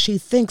 what she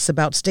thinks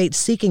about states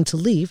seeking to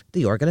leave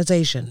the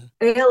organization.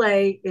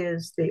 ALA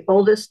is the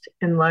oldest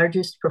and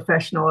largest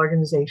professional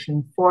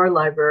organization for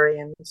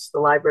librarians,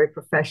 the library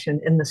profession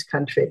in this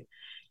country.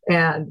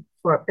 And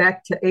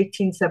back to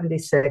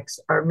 1876,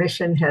 our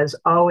mission has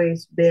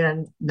always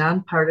been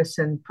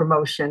nonpartisan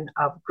promotion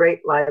of great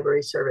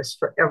library service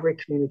for every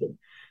community,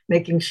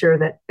 making sure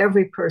that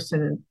every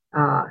person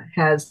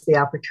has the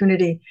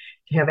opportunity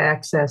to have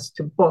access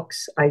to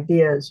books,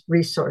 ideas,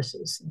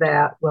 resources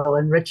that will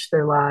enrich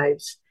their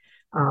lives,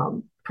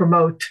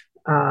 promote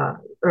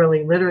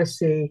early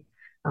literacy,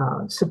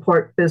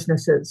 support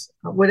businesses,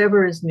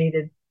 whatever is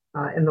needed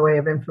in the way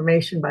of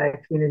information by a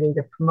community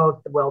to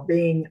promote the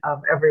well-being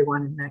of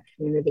everyone in that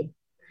community.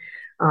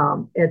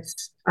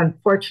 It's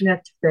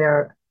unfortunate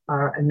there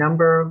are a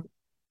number of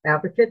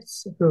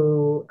advocates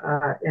who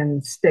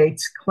in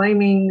states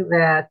claiming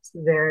that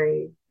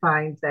they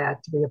find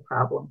that to be a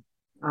problem.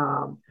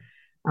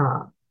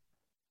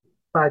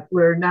 But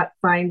we're not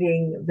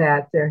finding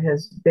that there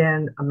has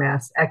been a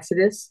mass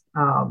exodus.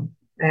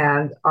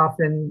 And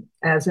often,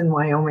 as in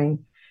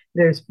Wyoming,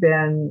 there's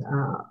been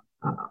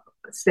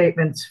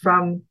statements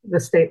from the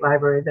state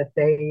library that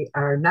they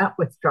are not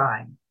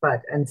withdrawing,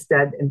 but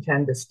instead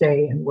intend to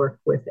stay and work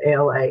with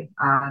ALA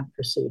on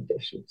perceived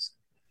issues.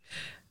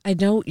 I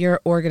know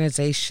your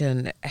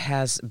organization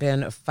has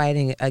been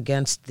fighting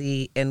against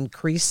the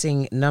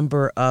increasing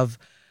number of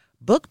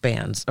book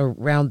bans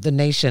around the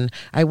nation.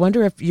 I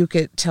wonder if you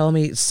could tell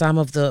me some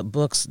of the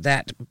books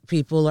that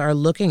people are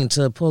looking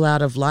to pull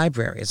out of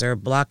libraries or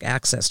block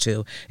access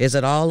to. Is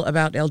it all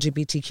about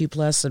LGBTQ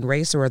plus and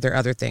race, or are there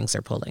other things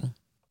they're pulling?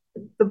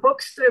 The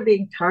books that are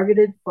being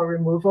targeted for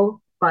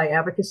removal by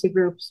advocacy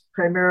groups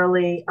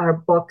primarily are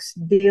books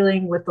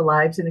dealing with the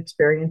lives and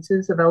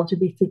experiences of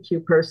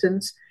LGBTQ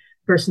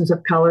persons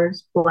of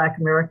colors, Black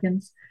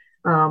Americans.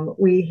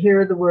 We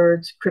hear the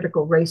words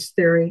critical race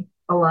theory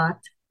a lot,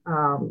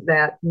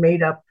 that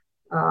made up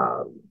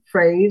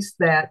phrase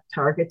that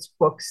targets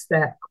books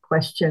that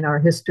question our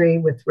history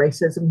with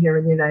racism here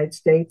in the United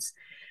States.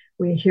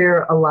 We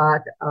hear a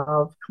lot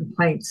of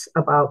complaints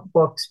about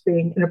books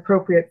being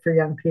inappropriate for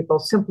young people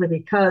simply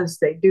because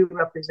they do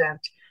represent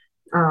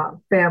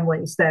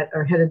families that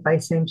are headed by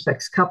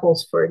same-sex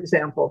couples, for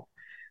example.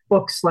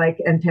 Books like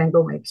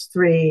Entangle Makes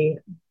Three,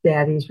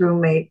 Daddy's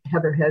Roommate,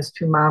 Heather Has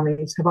Two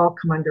Mommies have all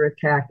come under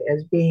attack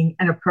as being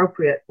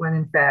inappropriate when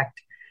in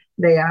fact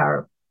they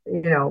are,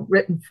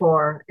 written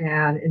for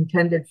and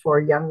intended for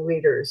young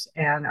readers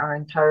and are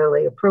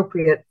entirely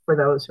appropriate for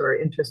those who are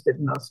interested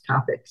in those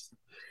topics.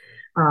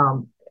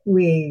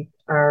 We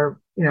are,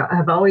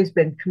 have always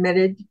been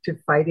committed to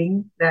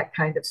fighting that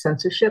kind of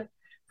censorship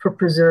for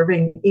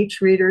preserving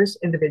each reader's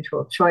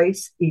individual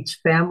choice, each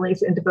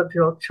family's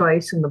individual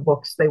choice in the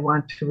books they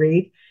want to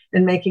read,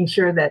 and making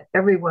sure that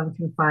everyone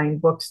can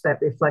find books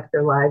that reflect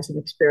their lives and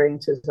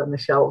experiences on the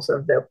shelves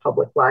of their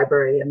public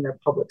library and their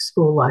public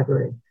school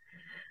library.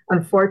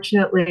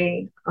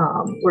 Unfortunately,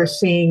 we're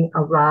seeing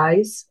a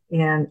rise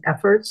in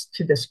efforts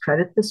to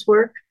discredit this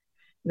work.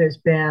 There's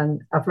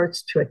been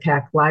efforts to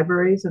attack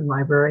libraries and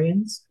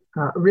librarians,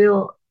 a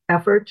real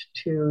effort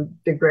to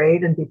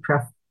degrade and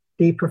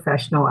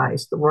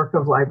deprofessionalize the work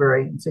of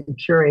librarians in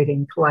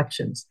curating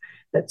collections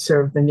that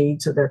serve the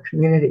needs of their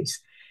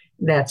communities.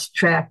 That's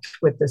tracked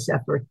with this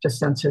effort to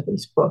censor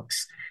these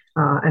books.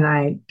 And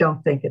I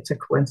don't think it's a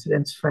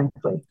coincidence,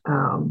 frankly.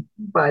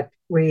 But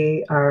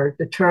we are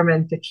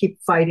determined to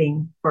keep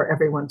fighting for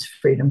everyone's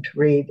freedom to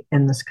read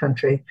in this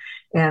country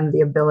and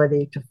the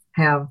ability to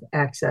have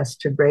access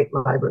to great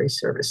library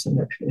service in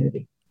their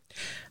community.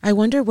 I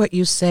wonder what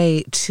you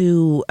say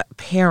to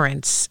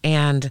parents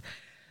and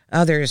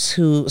others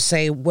who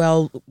say,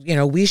 well,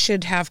 we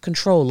should have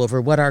control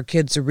over what our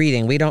kids are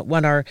reading. We don't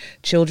want our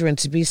children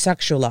to be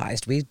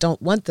sexualized. We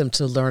don't want them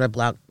to learn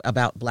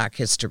about Black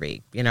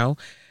history,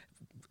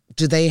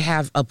 Do they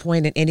have a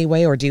point in any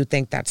way, or do you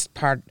think that's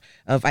part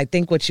of, I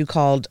think, what you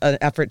called an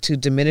effort to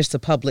diminish the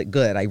public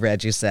good? I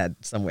read you said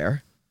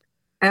somewhere.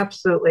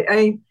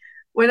 Absolutely.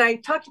 When I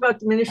talked about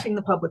diminishing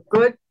the public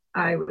good,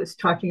 I was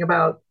talking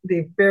about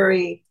the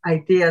very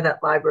idea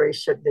that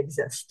libraries shouldn't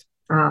exist.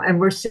 And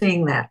we're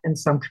seeing that in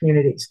some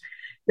communities.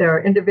 There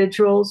are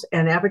individuals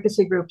and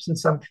advocacy groups in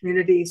some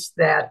communities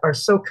that are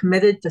so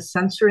committed to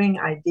censoring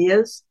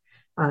ideas,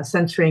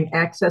 censoring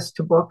access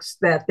to books,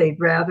 that they'd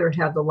rather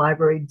have the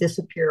library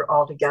disappear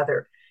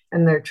altogether.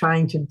 And they're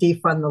trying to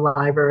defund the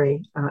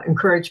library,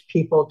 encourage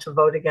people to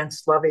vote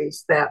against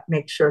levies that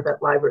make sure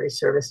that library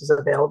service is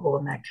available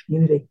in that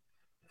community.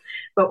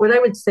 But what I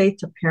would say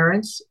to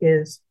parents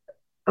is,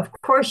 of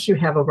course, you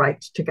have a right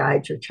to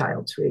guide your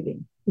child's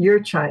reading.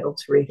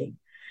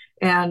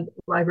 And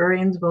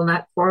librarians will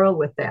not quarrel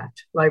with that.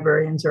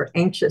 Librarians are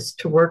anxious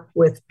to work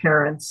with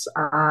parents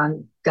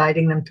on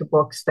guiding them to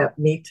books that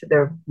meet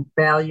their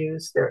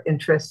values, their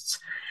interests,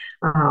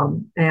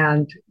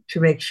 and to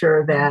make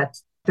sure that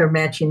they're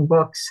matching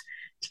books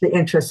to the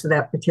interests of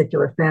that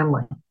particular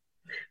family.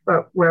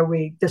 But where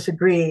we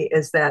disagree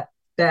is that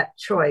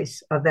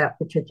choice of that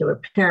particular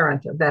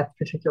parent, of that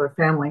particular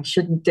family,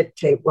 shouldn't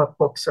dictate what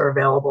books are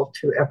available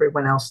to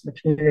everyone else in the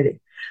community.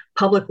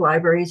 Public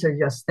libraries are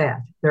just that.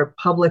 They're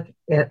public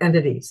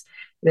entities.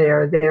 They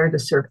are there to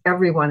serve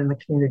everyone in the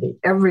community,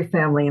 every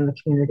family in the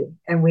community.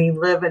 And we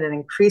live in an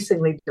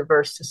increasingly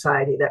diverse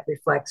society that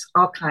reflects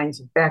all kinds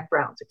of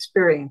backgrounds,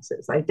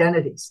 experiences,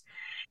 identities.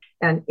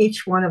 And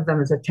each one of them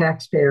is a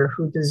taxpayer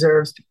who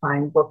deserves to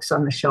find books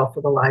on the shelf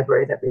of the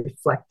library that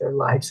reflect their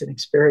lives and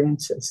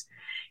experiences.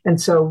 And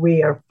so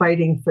we are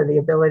fighting for the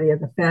ability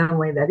of the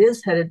family that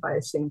is headed by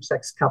a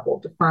same-sex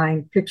couple to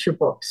find picture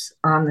books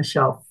on the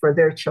shelf for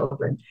their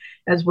children,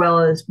 as well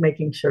as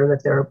making sure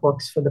that there are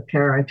books for the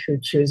parent who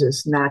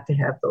chooses not to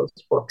have those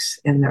books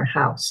in their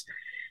house.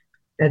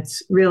 It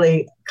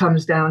really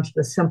comes down to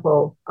the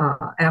simple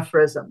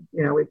aphorism.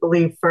 We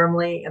believe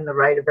firmly in the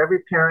right of every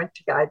parent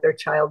to guide their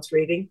child's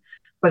reading,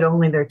 but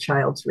only their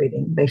child's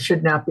reading. They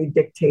should not be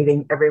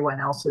dictating everyone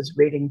else's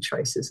reading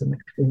choices in the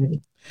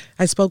community.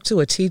 I spoke to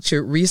a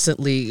teacher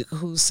recently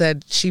who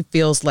said she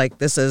feels like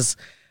this is,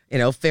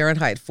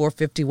 Fahrenheit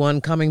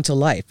 451 coming to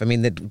life. I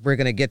mean, that we're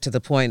going to get to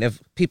the point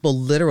of people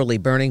literally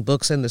burning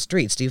books in the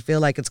streets. Do you feel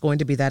like it's going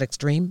to be that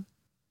extreme?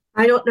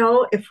 I don't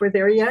know if we're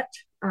there yet.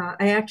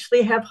 I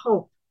actually have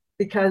hope,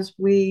 because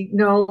we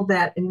know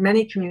that in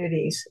many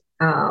communities,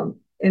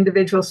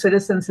 individual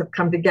citizens have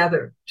come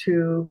together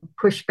to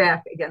push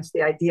back against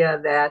the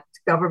idea that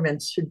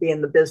governments should be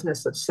in the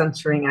business of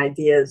censoring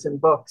ideas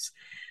and books,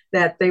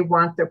 that they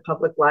want their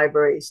public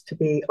libraries to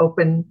be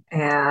open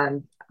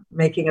and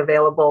making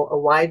available a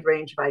wide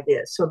range of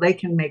ideas so they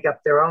can make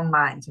up their own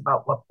minds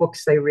about what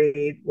books they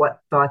read, what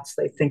thoughts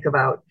they think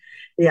about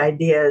the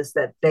ideas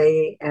that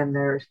they and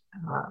their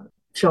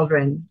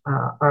children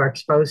are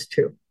exposed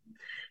to.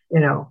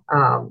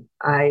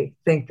 I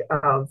think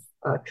of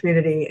a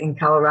community in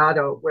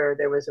Colorado where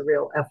there was a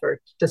real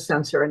effort to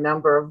censor a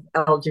number of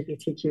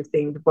LGBTQ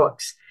themed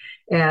books.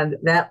 And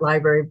that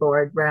library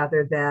board,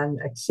 rather than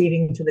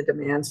acceding to the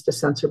demands to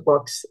censor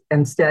books,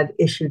 instead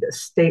issued a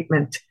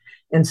statement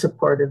in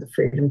support of the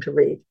freedom to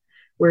read.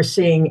 We're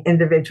seeing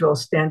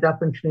individuals stand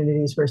up in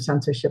communities where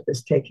censorship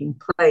is taking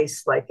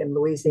place, like in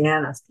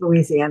Louisiana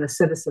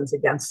Citizens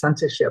Against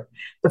Censorship,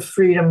 the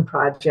Freedom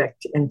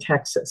Project in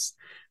Texas,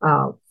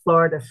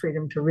 Florida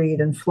Freedom to Read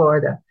in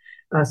Florida,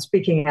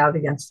 speaking out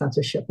against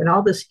censorship. And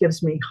all this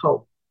gives me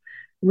hope.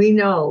 We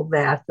know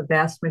that the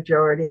vast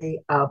majority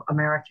of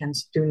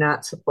Americans do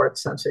not support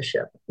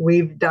censorship.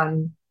 We've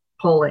done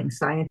polling,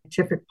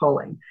 scientific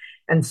polling,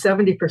 and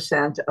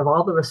 70% of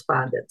all the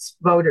respondents,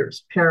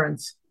 voters,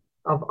 parents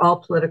of all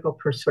political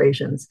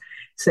persuasions,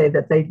 say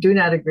that they do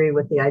not agree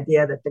with the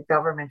idea that the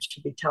government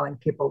should be telling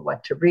people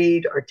what to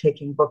read or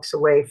taking books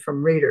away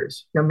from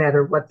readers, no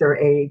matter what their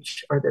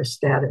age or their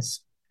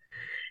status.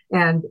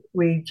 And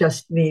we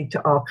just need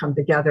to all come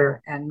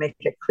together and make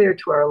it clear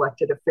to our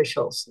elected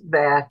officials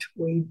that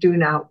we do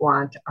not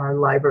want our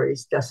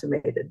libraries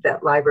decimated,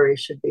 that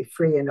libraries should be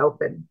free and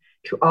open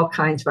to all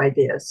kinds of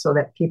ideas so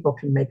that people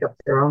can make up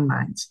their own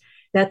minds.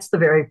 That's the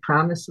very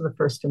promise of the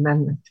First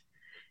Amendment.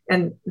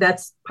 And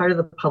that's part of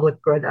the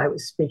public good I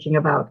was speaking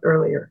about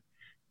earlier.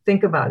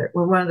 Think about it.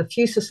 We're one of the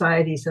few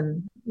societies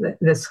in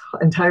this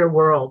entire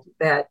world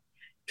that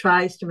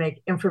tries to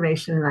make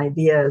information and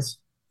ideas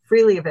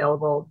freely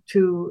available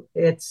to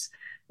its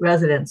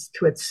residents,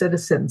 to its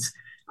citizens,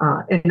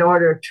 in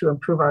order to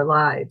improve our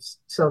lives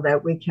so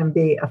that we can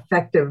be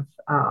effective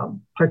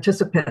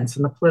participants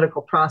in the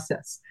political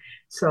process,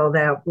 so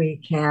that we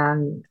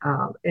can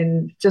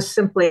just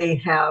simply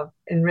have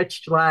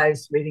enriched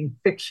lives reading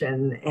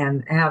fiction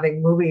and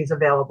having movies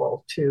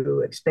available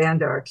to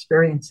expand our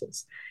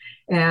experiences.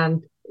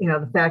 And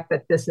the fact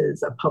that this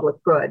is a public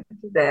good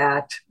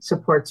that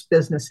supports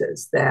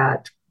businesses,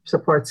 that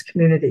supports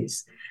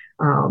communities,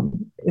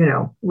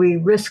 we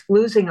risk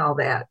losing all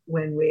that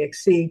when we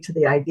accede to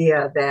the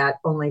idea that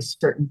only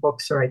certain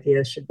books or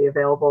ideas should be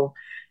available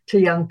to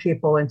young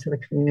people and to the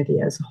community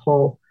as a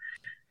whole.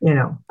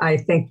 I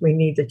think we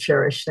need to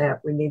cherish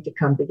that. We need to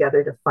come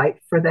together to fight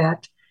for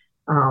that,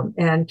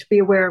 and to be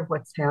aware of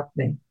what's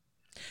happening.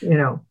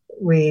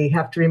 We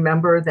have to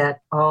remember that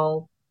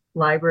all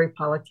library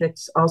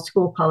politics, all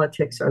school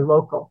politics are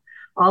local.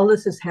 All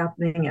this is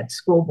happening at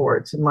school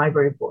boards and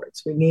library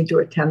boards. We need to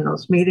attend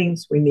those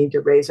meetings. We need to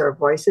raise our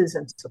voices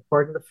in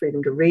support of the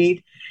freedom to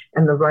read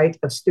and the right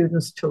of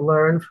students to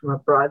learn from a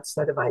broad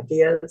set of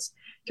ideas,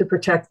 to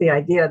protect the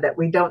idea that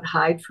we don't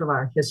hide from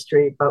our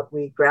history, but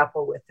we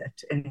grapple with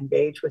it and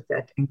engage with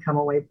it and come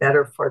away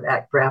better for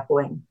that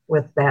grappling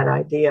with that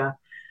idea.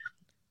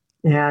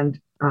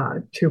 And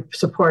to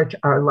support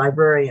our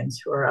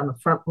librarians who are on the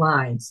front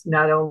lines,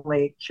 not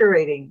only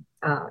curating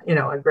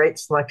a great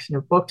selection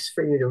of books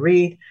for you to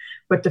read,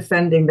 but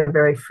defending the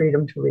very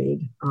freedom to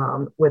read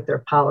with their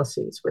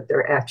policies, with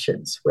their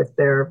actions, with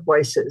their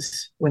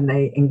voices when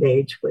they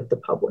engage with the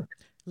public.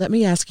 Let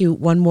me ask you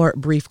one more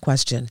brief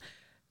question.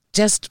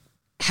 Just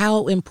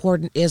how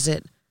important is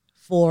it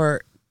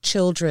for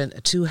children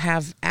to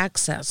have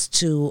access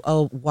to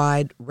a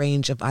wide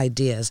range of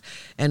ideas?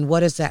 And what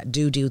does that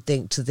do you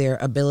think, to their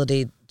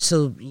ability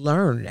to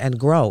learn and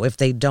grow if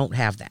they don't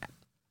have that?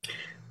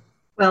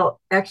 Well,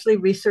 actually,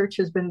 research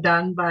has been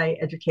done by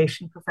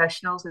education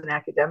professionals and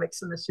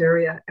academics in this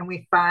area, and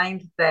we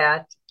find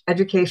that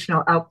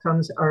educational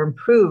outcomes are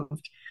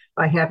improved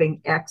by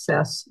having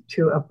access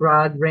to a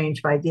broad range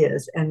of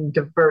ideas and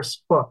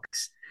diverse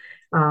books.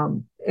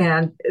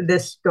 And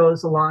this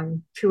goes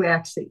along two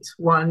axes.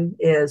 One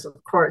is,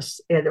 of course,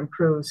 it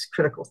improves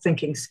critical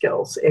thinking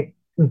skills. It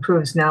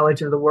improves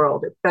knowledge of the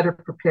world. It better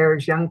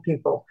prepares young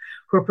people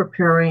who are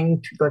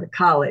preparing to go to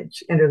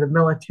college, enter the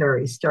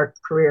military, start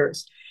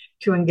careers,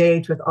 to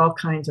engage with all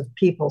kinds of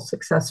people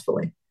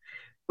successfully.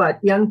 But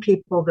young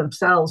people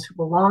themselves who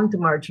belong to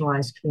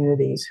marginalized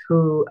communities,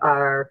 who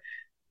are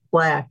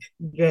Black,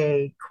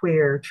 gay,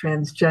 queer,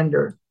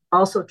 transgender,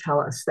 also tell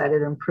us that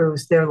it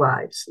improves their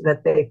lives,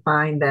 that they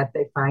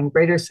find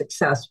greater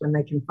success when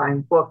they can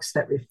find books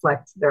that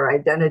reflect their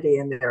identity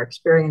and their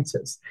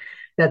experiences,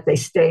 that they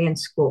stay in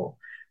school,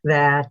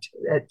 that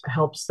it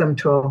helps them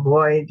to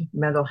avoid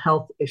mental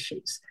health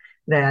issues,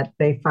 that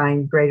they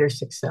find greater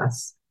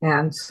success.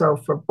 And so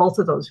for both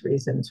of those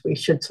reasons, we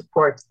should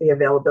support the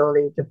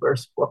availability of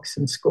diverse books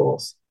in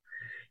schools.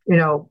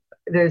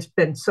 There's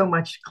been so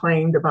much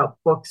claimed about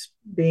books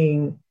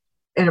being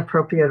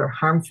inappropriate or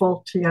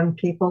harmful to young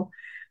people,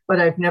 but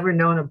I've never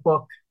known a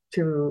book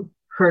to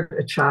hurt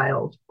a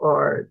child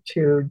or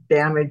to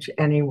damage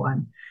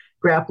anyone.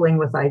 Grappling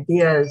with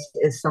ideas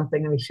is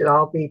something we should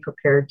all be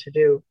prepared to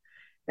do.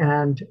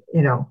 And,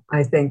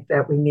 I think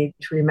that we need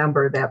to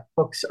remember that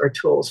books are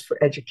tools for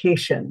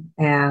education,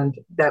 and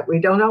that we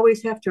don't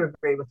always have to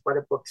agree with what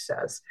a book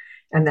says,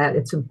 and that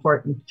it's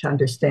important to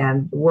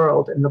understand the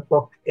world. And the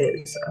book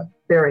is a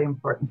very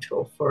important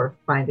tool for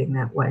finding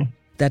that way.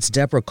 That's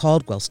Deborah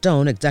Caldwell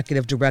Stone,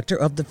 Executive Director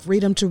of the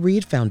Freedom to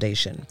Read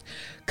Foundation.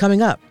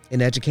 Coming up,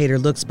 an educator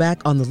looks back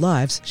on the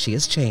lives she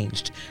has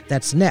changed.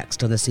 That's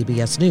next on the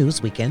CBS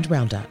News Weekend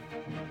Roundup.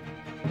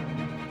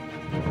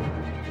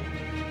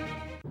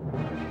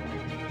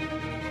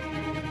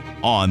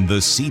 On the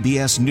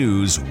CBS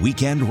News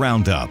Weekend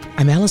Roundup.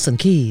 I'm Allison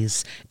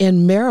Keyes.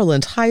 In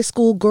Maryland, high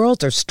school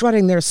girls are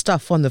strutting their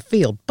stuff on the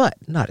field, but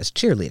not as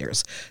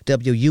cheerleaders.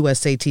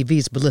 WUSA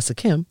TV's Melissa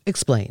Kim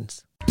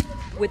explains.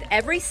 With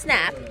every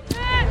snap,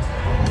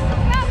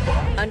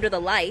 under the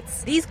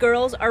lights, these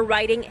girls are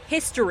writing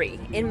history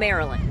in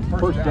Maryland.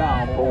 First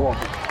down.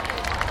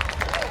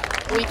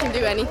 We can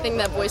do anything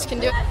that boys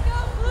can do.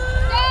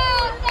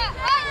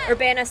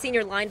 Urbana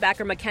senior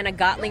linebacker McKenna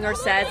Gottlinger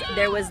says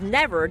there was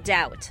never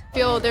doubt. I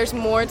feel there's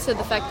more to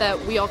the fact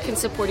that we all can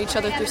support each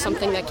other through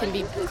something that can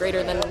be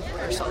greater than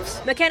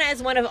ourselves. McKenna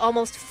is one of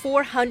almost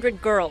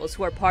 400 girls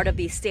who are part of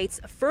the state's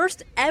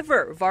first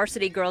ever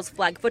varsity girls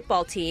flag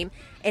football team,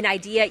 an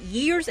idea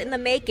years in the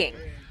making.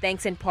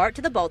 thanks in part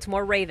to the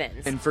Baltimore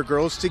Ravens. And for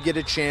girls to get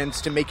a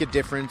chance to make a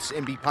difference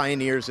and be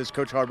pioneers, as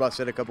Coach Harbaugh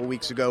said a couple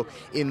weeks ago,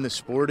 in the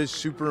sport is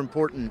super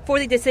important. For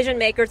the decision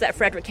makers at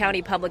Frederick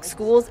County Public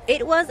Schools,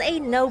 it was a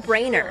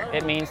no-brainer.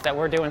 It means that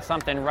we're doing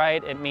something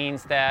right. It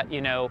means that,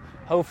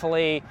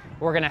 hopefully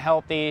we're going to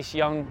help these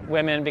young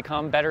women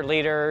become better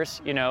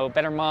leaders,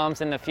 better moms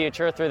in the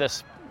future through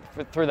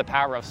the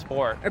power of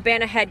sport.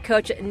 Urbana head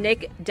coach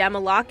Nick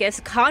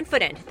Demalakis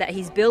confident that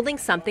he's building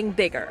something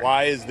bigger.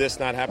 Why is this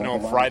not happening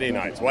on Friday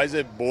nights? Why is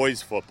it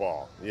boys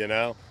football,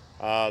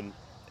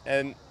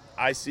 And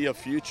I see a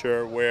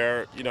future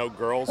where,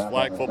 girls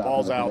flag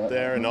football's out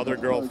there and other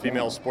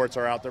female sports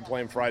are out there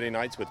playing Friday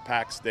nights with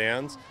packed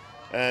stands.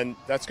 And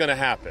that's going to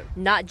happen.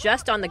 Not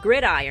just on the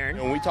gridiron.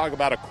 When we talk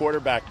about a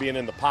quarterback being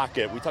in the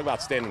pocket, we talk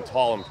about standing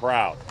tall and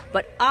proud.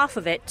 But off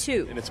of it,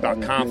 too. And it's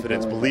about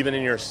confidence, believing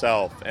in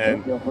yourself,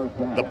 and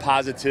the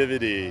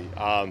positivity,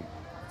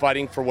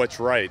 fighting for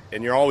what's right.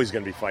 And you're always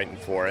going to be fighting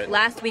for it.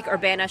 Last week,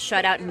 Urbana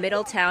shut out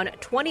Middletown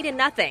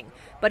 20-0.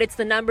 But it's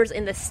the numbers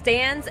in the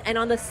stands and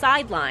on the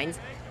sidelines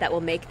that will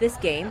make this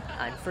game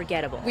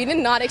unforgettable. We did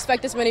not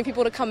expect as many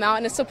people to come out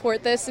and to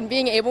support this, and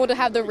being able to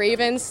have the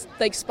Ravens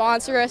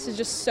sponsor us is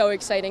just so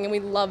exciting, and we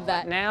love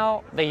that.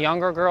 Now the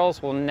younger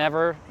girls will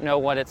never know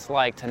what it's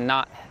like to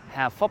not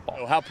have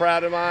football. How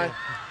proud am I?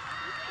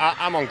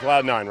 I'm on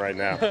cloud nine right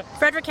now.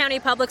 Frederick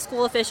County Public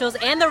School officials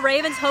and the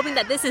Ravens hoping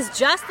that this is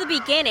just the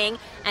beginning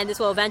and this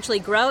will eventually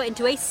grow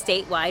into a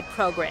statewide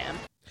program.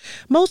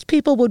 Most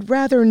people would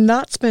rather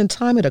not spend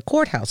time at a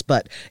courthouse,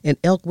 but in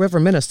Elk River,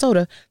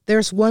 Minnesota,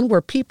 there's one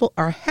where people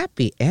are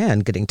happy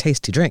and getting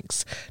tasty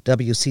drinks.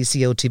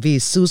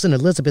 WCCO-TV's Susan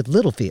Elizabeth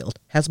Littlefield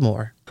has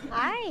more.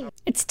 Hi.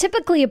 It's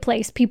typically a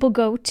place people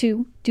go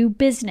to do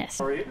business.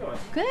 How are you doing?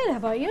 Good. How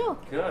about you?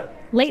 Good.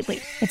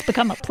 Lately, it's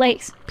become a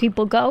place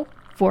people go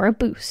for a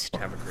boost.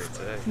 Have a great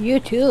day. You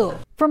too.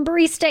 From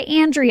barista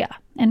Andrea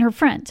and her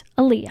friend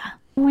Aaliyah.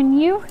 When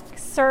you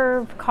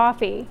serve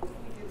coffee,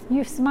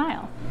 you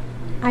smile.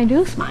 I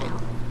do smile.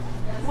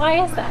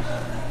 Why is that?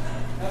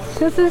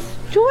 This is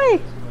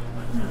joy.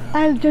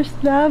 I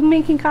just love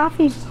making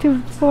coffee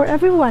for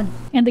everyone.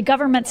 And the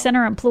government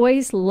center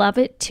employees love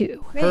it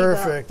too.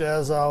 Perfect,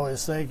 as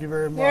always. Thank you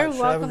very much. You're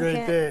welcome, Have a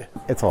great day.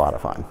 It's a lot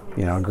of fun,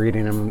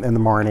 greeting them in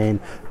the morning,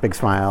 big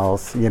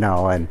smiles,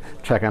 and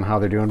check on how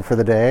they're doing for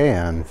the day,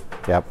 and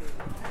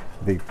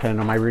depending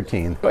on my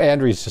routine.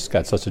 Andrea's just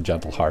got such a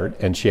gentle heart,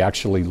 and she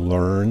actually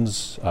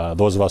learns,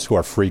 those of us who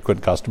are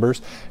frequent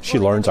customers, she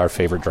learns our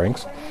favorite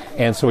drinks.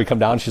 And so we come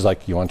down, she's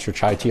like, you want your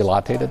chai tea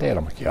latte today? And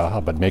I'm like,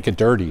 yeah, but make it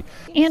dirty.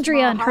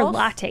 Andrea and her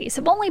lattes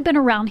have only been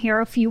around here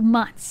a few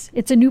months.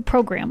 It's a new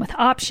program with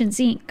Options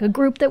Inc., a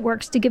group that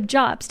works to give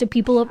jobs to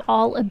people of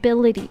all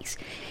abilities.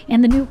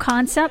 And the new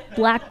concept,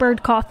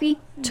 Blackbird Coffee,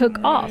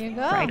 took off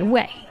right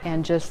away.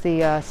 And just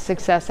the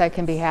success that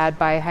can be had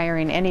by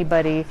hiring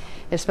anybody,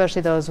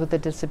 especially those with a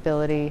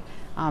disability,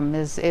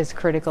 is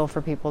critical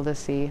for people to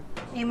see.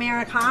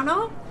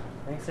 Americano?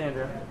 Thanks,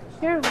 Andrea.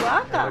 You're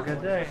welcome. Have a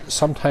good day.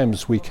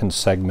 Sometimes we can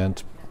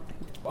segment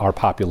our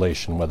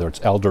population, whether it's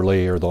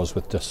elderly or those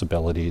with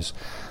disabilities,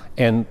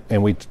 and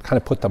we kind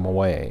of put them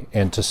away.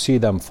 And to see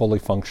them fully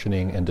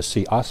functioning and to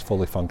see us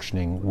fully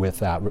functioning with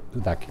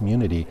that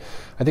community,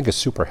 I think is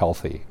super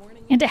healthy.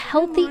 And a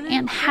healthy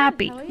and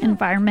happy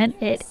environment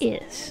it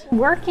is.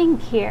 Working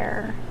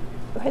here,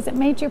 has it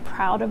made you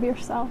proud of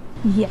yourself?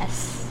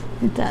 Yes,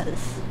 it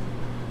does.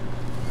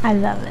 I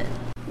love it.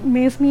 It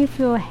makes me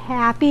feel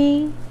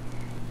happy,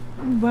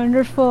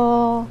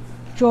 wonderful,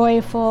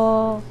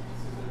 joyful,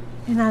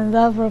 and I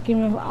love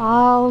working with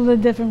all the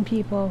different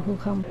people who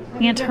come.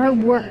 And her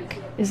work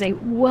is a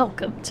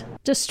welcomed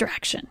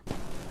distraction.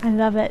 I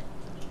love it.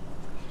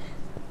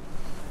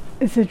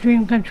 It's a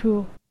dream come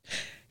true.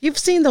 You've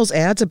seen those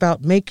ads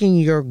about making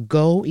your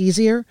go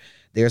easier?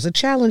 There's a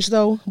challenge,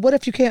 though. What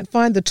if you can't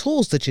find the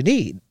tools that you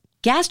need?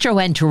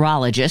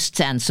 Gastroenterologists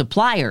and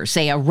suppliers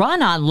say a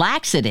run on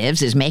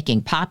laxatives is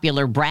making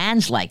popular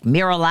brands like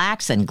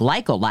Miralax and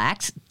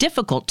Glycolax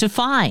difficult to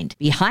find.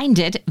 Behind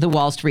it, the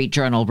Wall Street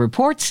Journal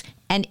reports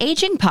an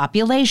aging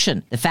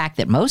population, the fact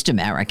that most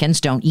Americans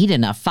don't eat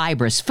enough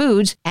fibrous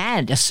foods,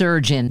 and a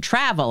surge in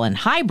travel and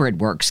hybrid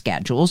work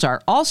schedules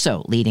are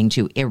also leading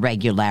to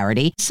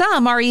irregularity.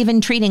 Some are even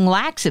treating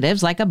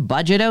laxatives like a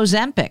budget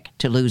Ozempic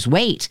to lose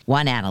weight.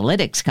 One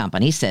analytics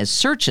company says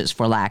searches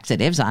for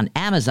laxatives on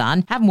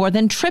Amazon have more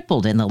than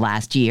tripled in the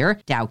last year.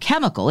 Dow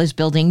Chemical is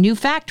building new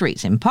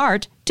factories, in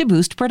part to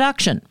boost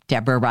production.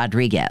 Deborah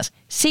Rodriguez,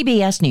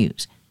 CBS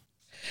News.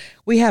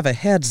 We have a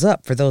heads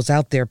up for those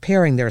out there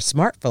pairing their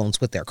smartphones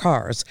with their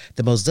cars.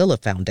 The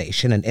Mozilla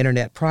Foundation, an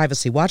internet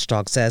privacy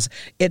watchdog, says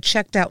it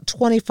checked out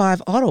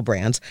 25 auto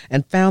brands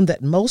and found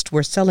that most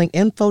were selling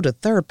info to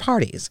third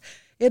parties.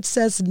 It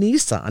says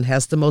Nissan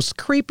has the most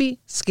creepy,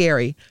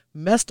 scary,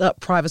 messed up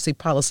privacy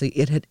policy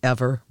it had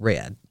ever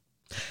read.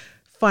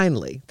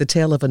 Finally, the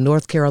tale of a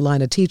North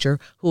Carolina teacher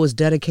who has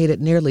dedicated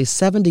nearly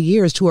 70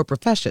 years to her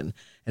profession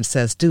and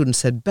says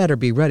students had better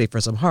be ready for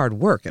some hard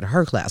work in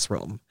her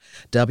classroom.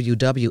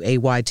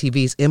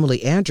 WWAY-TV's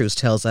Emily Andrews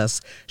tells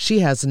us she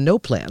has no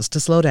plans to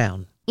slow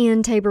down.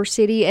 In Tabor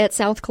City at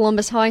South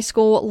Columbus High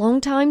School,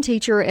 longtime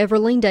teacher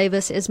Everline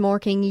Davis is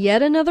marking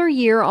yet another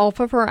year off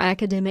of her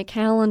academic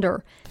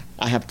calendar.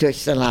 I have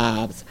touched the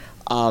lives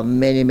of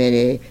many,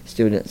 many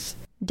students.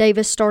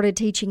 Davis started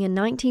teaching in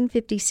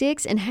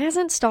 1956 and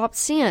hasn't stopped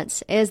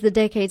since. As the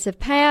decades have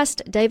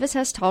passed, Davis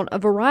has taught a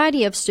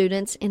variety of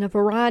students in a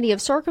variety of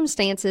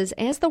circumstances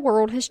as the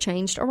world has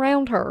changed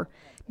around her.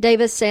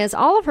 Davis says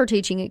all of her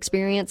teaching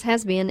experience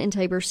has been in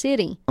Tabor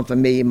City. For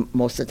me,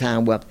 most of the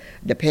time with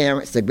the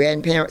parents, the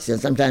grandparents,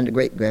 and sometimes the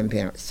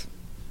great-grandparents.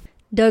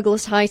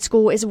 Douglas High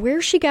School is where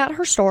she got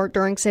her start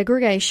during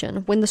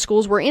segregation. When the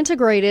schools were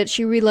integrated,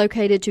 she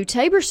relocated to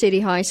Tabor City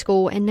High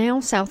School and now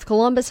South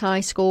Columbus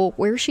High School,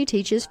 where she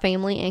teaches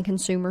family and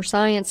consumer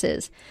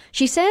sciences.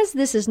 She says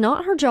this is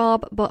not her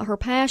job, but her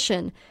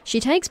passion. She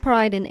takes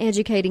pride in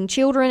educating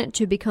children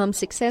to become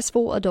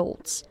successful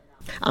adults.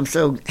 I'm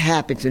so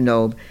happy to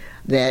know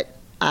that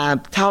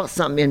I've taught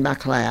something in my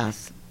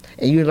class,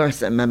 and you learn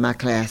something in my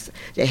class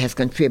that has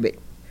contributed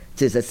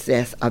to the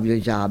success of your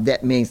job.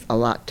 That means a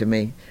lot to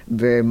me,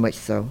 very much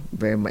so,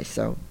 very much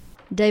so.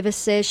 Davis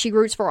says she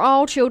roots for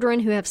all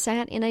children who have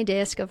sat in a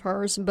desk of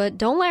hers, but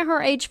don't let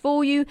her age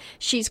fool you.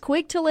 She's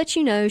quick to let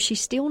you know she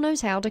still knows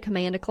how to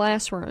command a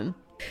classroom.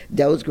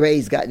 Those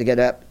grades got to get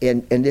up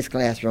in this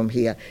classroom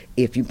here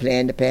if you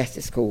plan to pass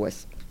this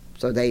course.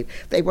 So they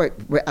work.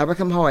 I work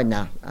them hard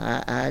now.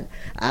 I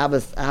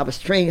was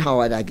trained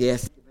hard, I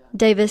guess.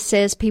 Davis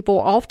says people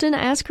often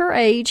ask her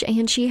age,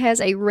 and she has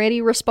a ready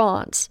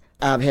response.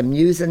 I am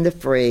using the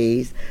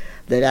phrase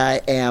that I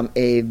am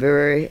a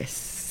very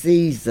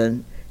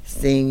seasoned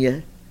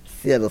senior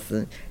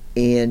citizen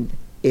in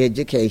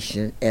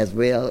education as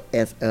well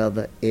as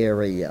other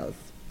areas.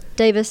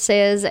 Davis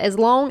says as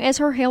long as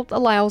her health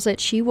allows it,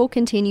 she will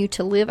continue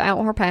to live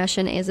out her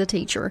passion as a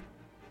teacher.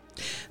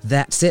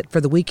 That's it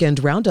for the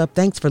Weekend Roundup.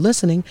 Thanks for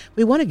listening.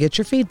 We want to get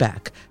your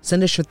feedback.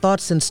 Send us your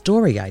thoughts and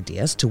story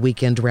ideas to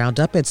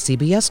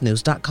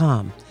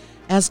weekendroundup@cbsnews.com.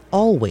 As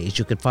always,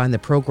 you can find the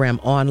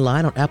program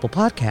online on Apple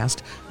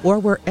Podcast or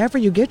wherever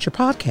you get your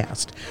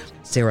podcast.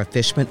 Sarah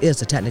Fishman is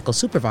the technical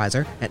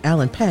supervisor, and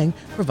Alan Peng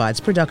provides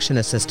production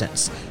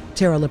assistance.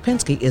 Tara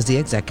Lipinski is the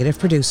executive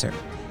producer.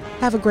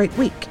 Have a great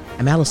week.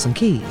 I'm Allison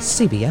Keys,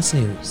 CBS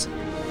News.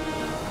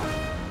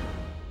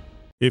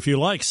 If you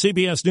like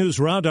CBS News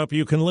Roundup,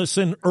 you can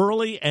listen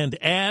early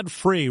and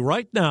ad-free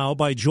right now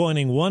by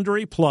joining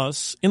Wondery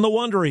Plus in the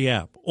Wondery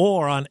app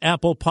or on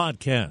Apple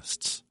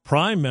Podcasts.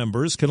 Prime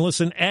members can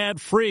listen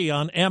ad-free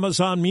on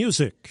Amazon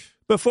Music.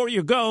 Before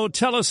you go,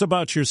 tell us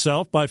about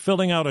yourself by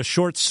filling out a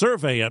short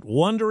survey at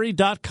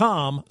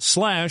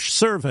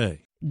Wondery.com/survey.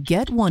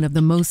 Get one of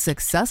the most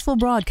successful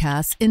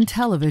broadcasts in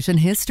television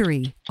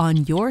history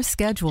on your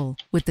schedule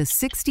with the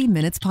 60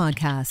 Minutes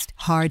podcast.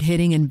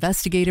 Hard-hitting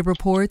investigative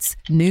reports,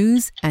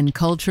 news, and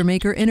culture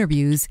maker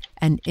interviews,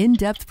 and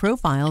in-depth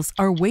profiles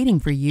are waiting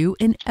for you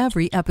in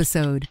every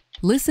episode.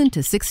 Listen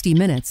to 60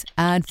 Minutes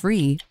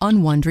ad-free on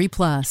Wondery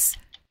Plus.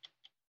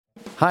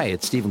 Hi,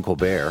 it's Stephen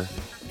Colbert,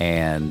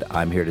 and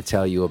I'm here to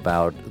tell you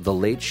about The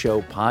Late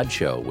Show Pod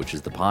Show, which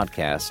is the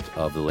podcast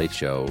of The Late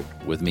Show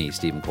with me,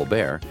 Stephen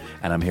Colbert,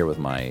 and I'm here with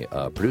my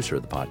producer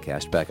of the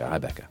podcast, Becca. Hi,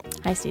 Becca.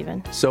 Hi,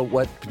 Stephen. So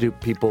what do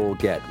people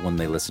get when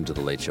they listen to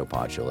The Late Show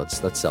Pod Show?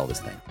 Let's sell this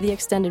thing. The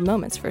extended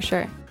moments, for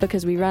sure,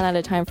 because we run out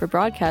of time for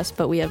broadcast,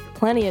 but we have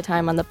plenty of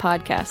time on the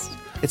podcast.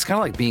 It's kind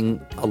of like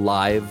being a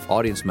live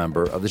audience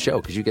member of the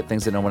show because you get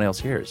things that no one else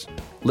hears.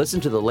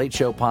 Listen to The Late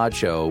Show Pod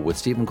Show with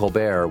Stephen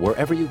Colbert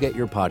wherever you get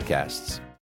your podcasts.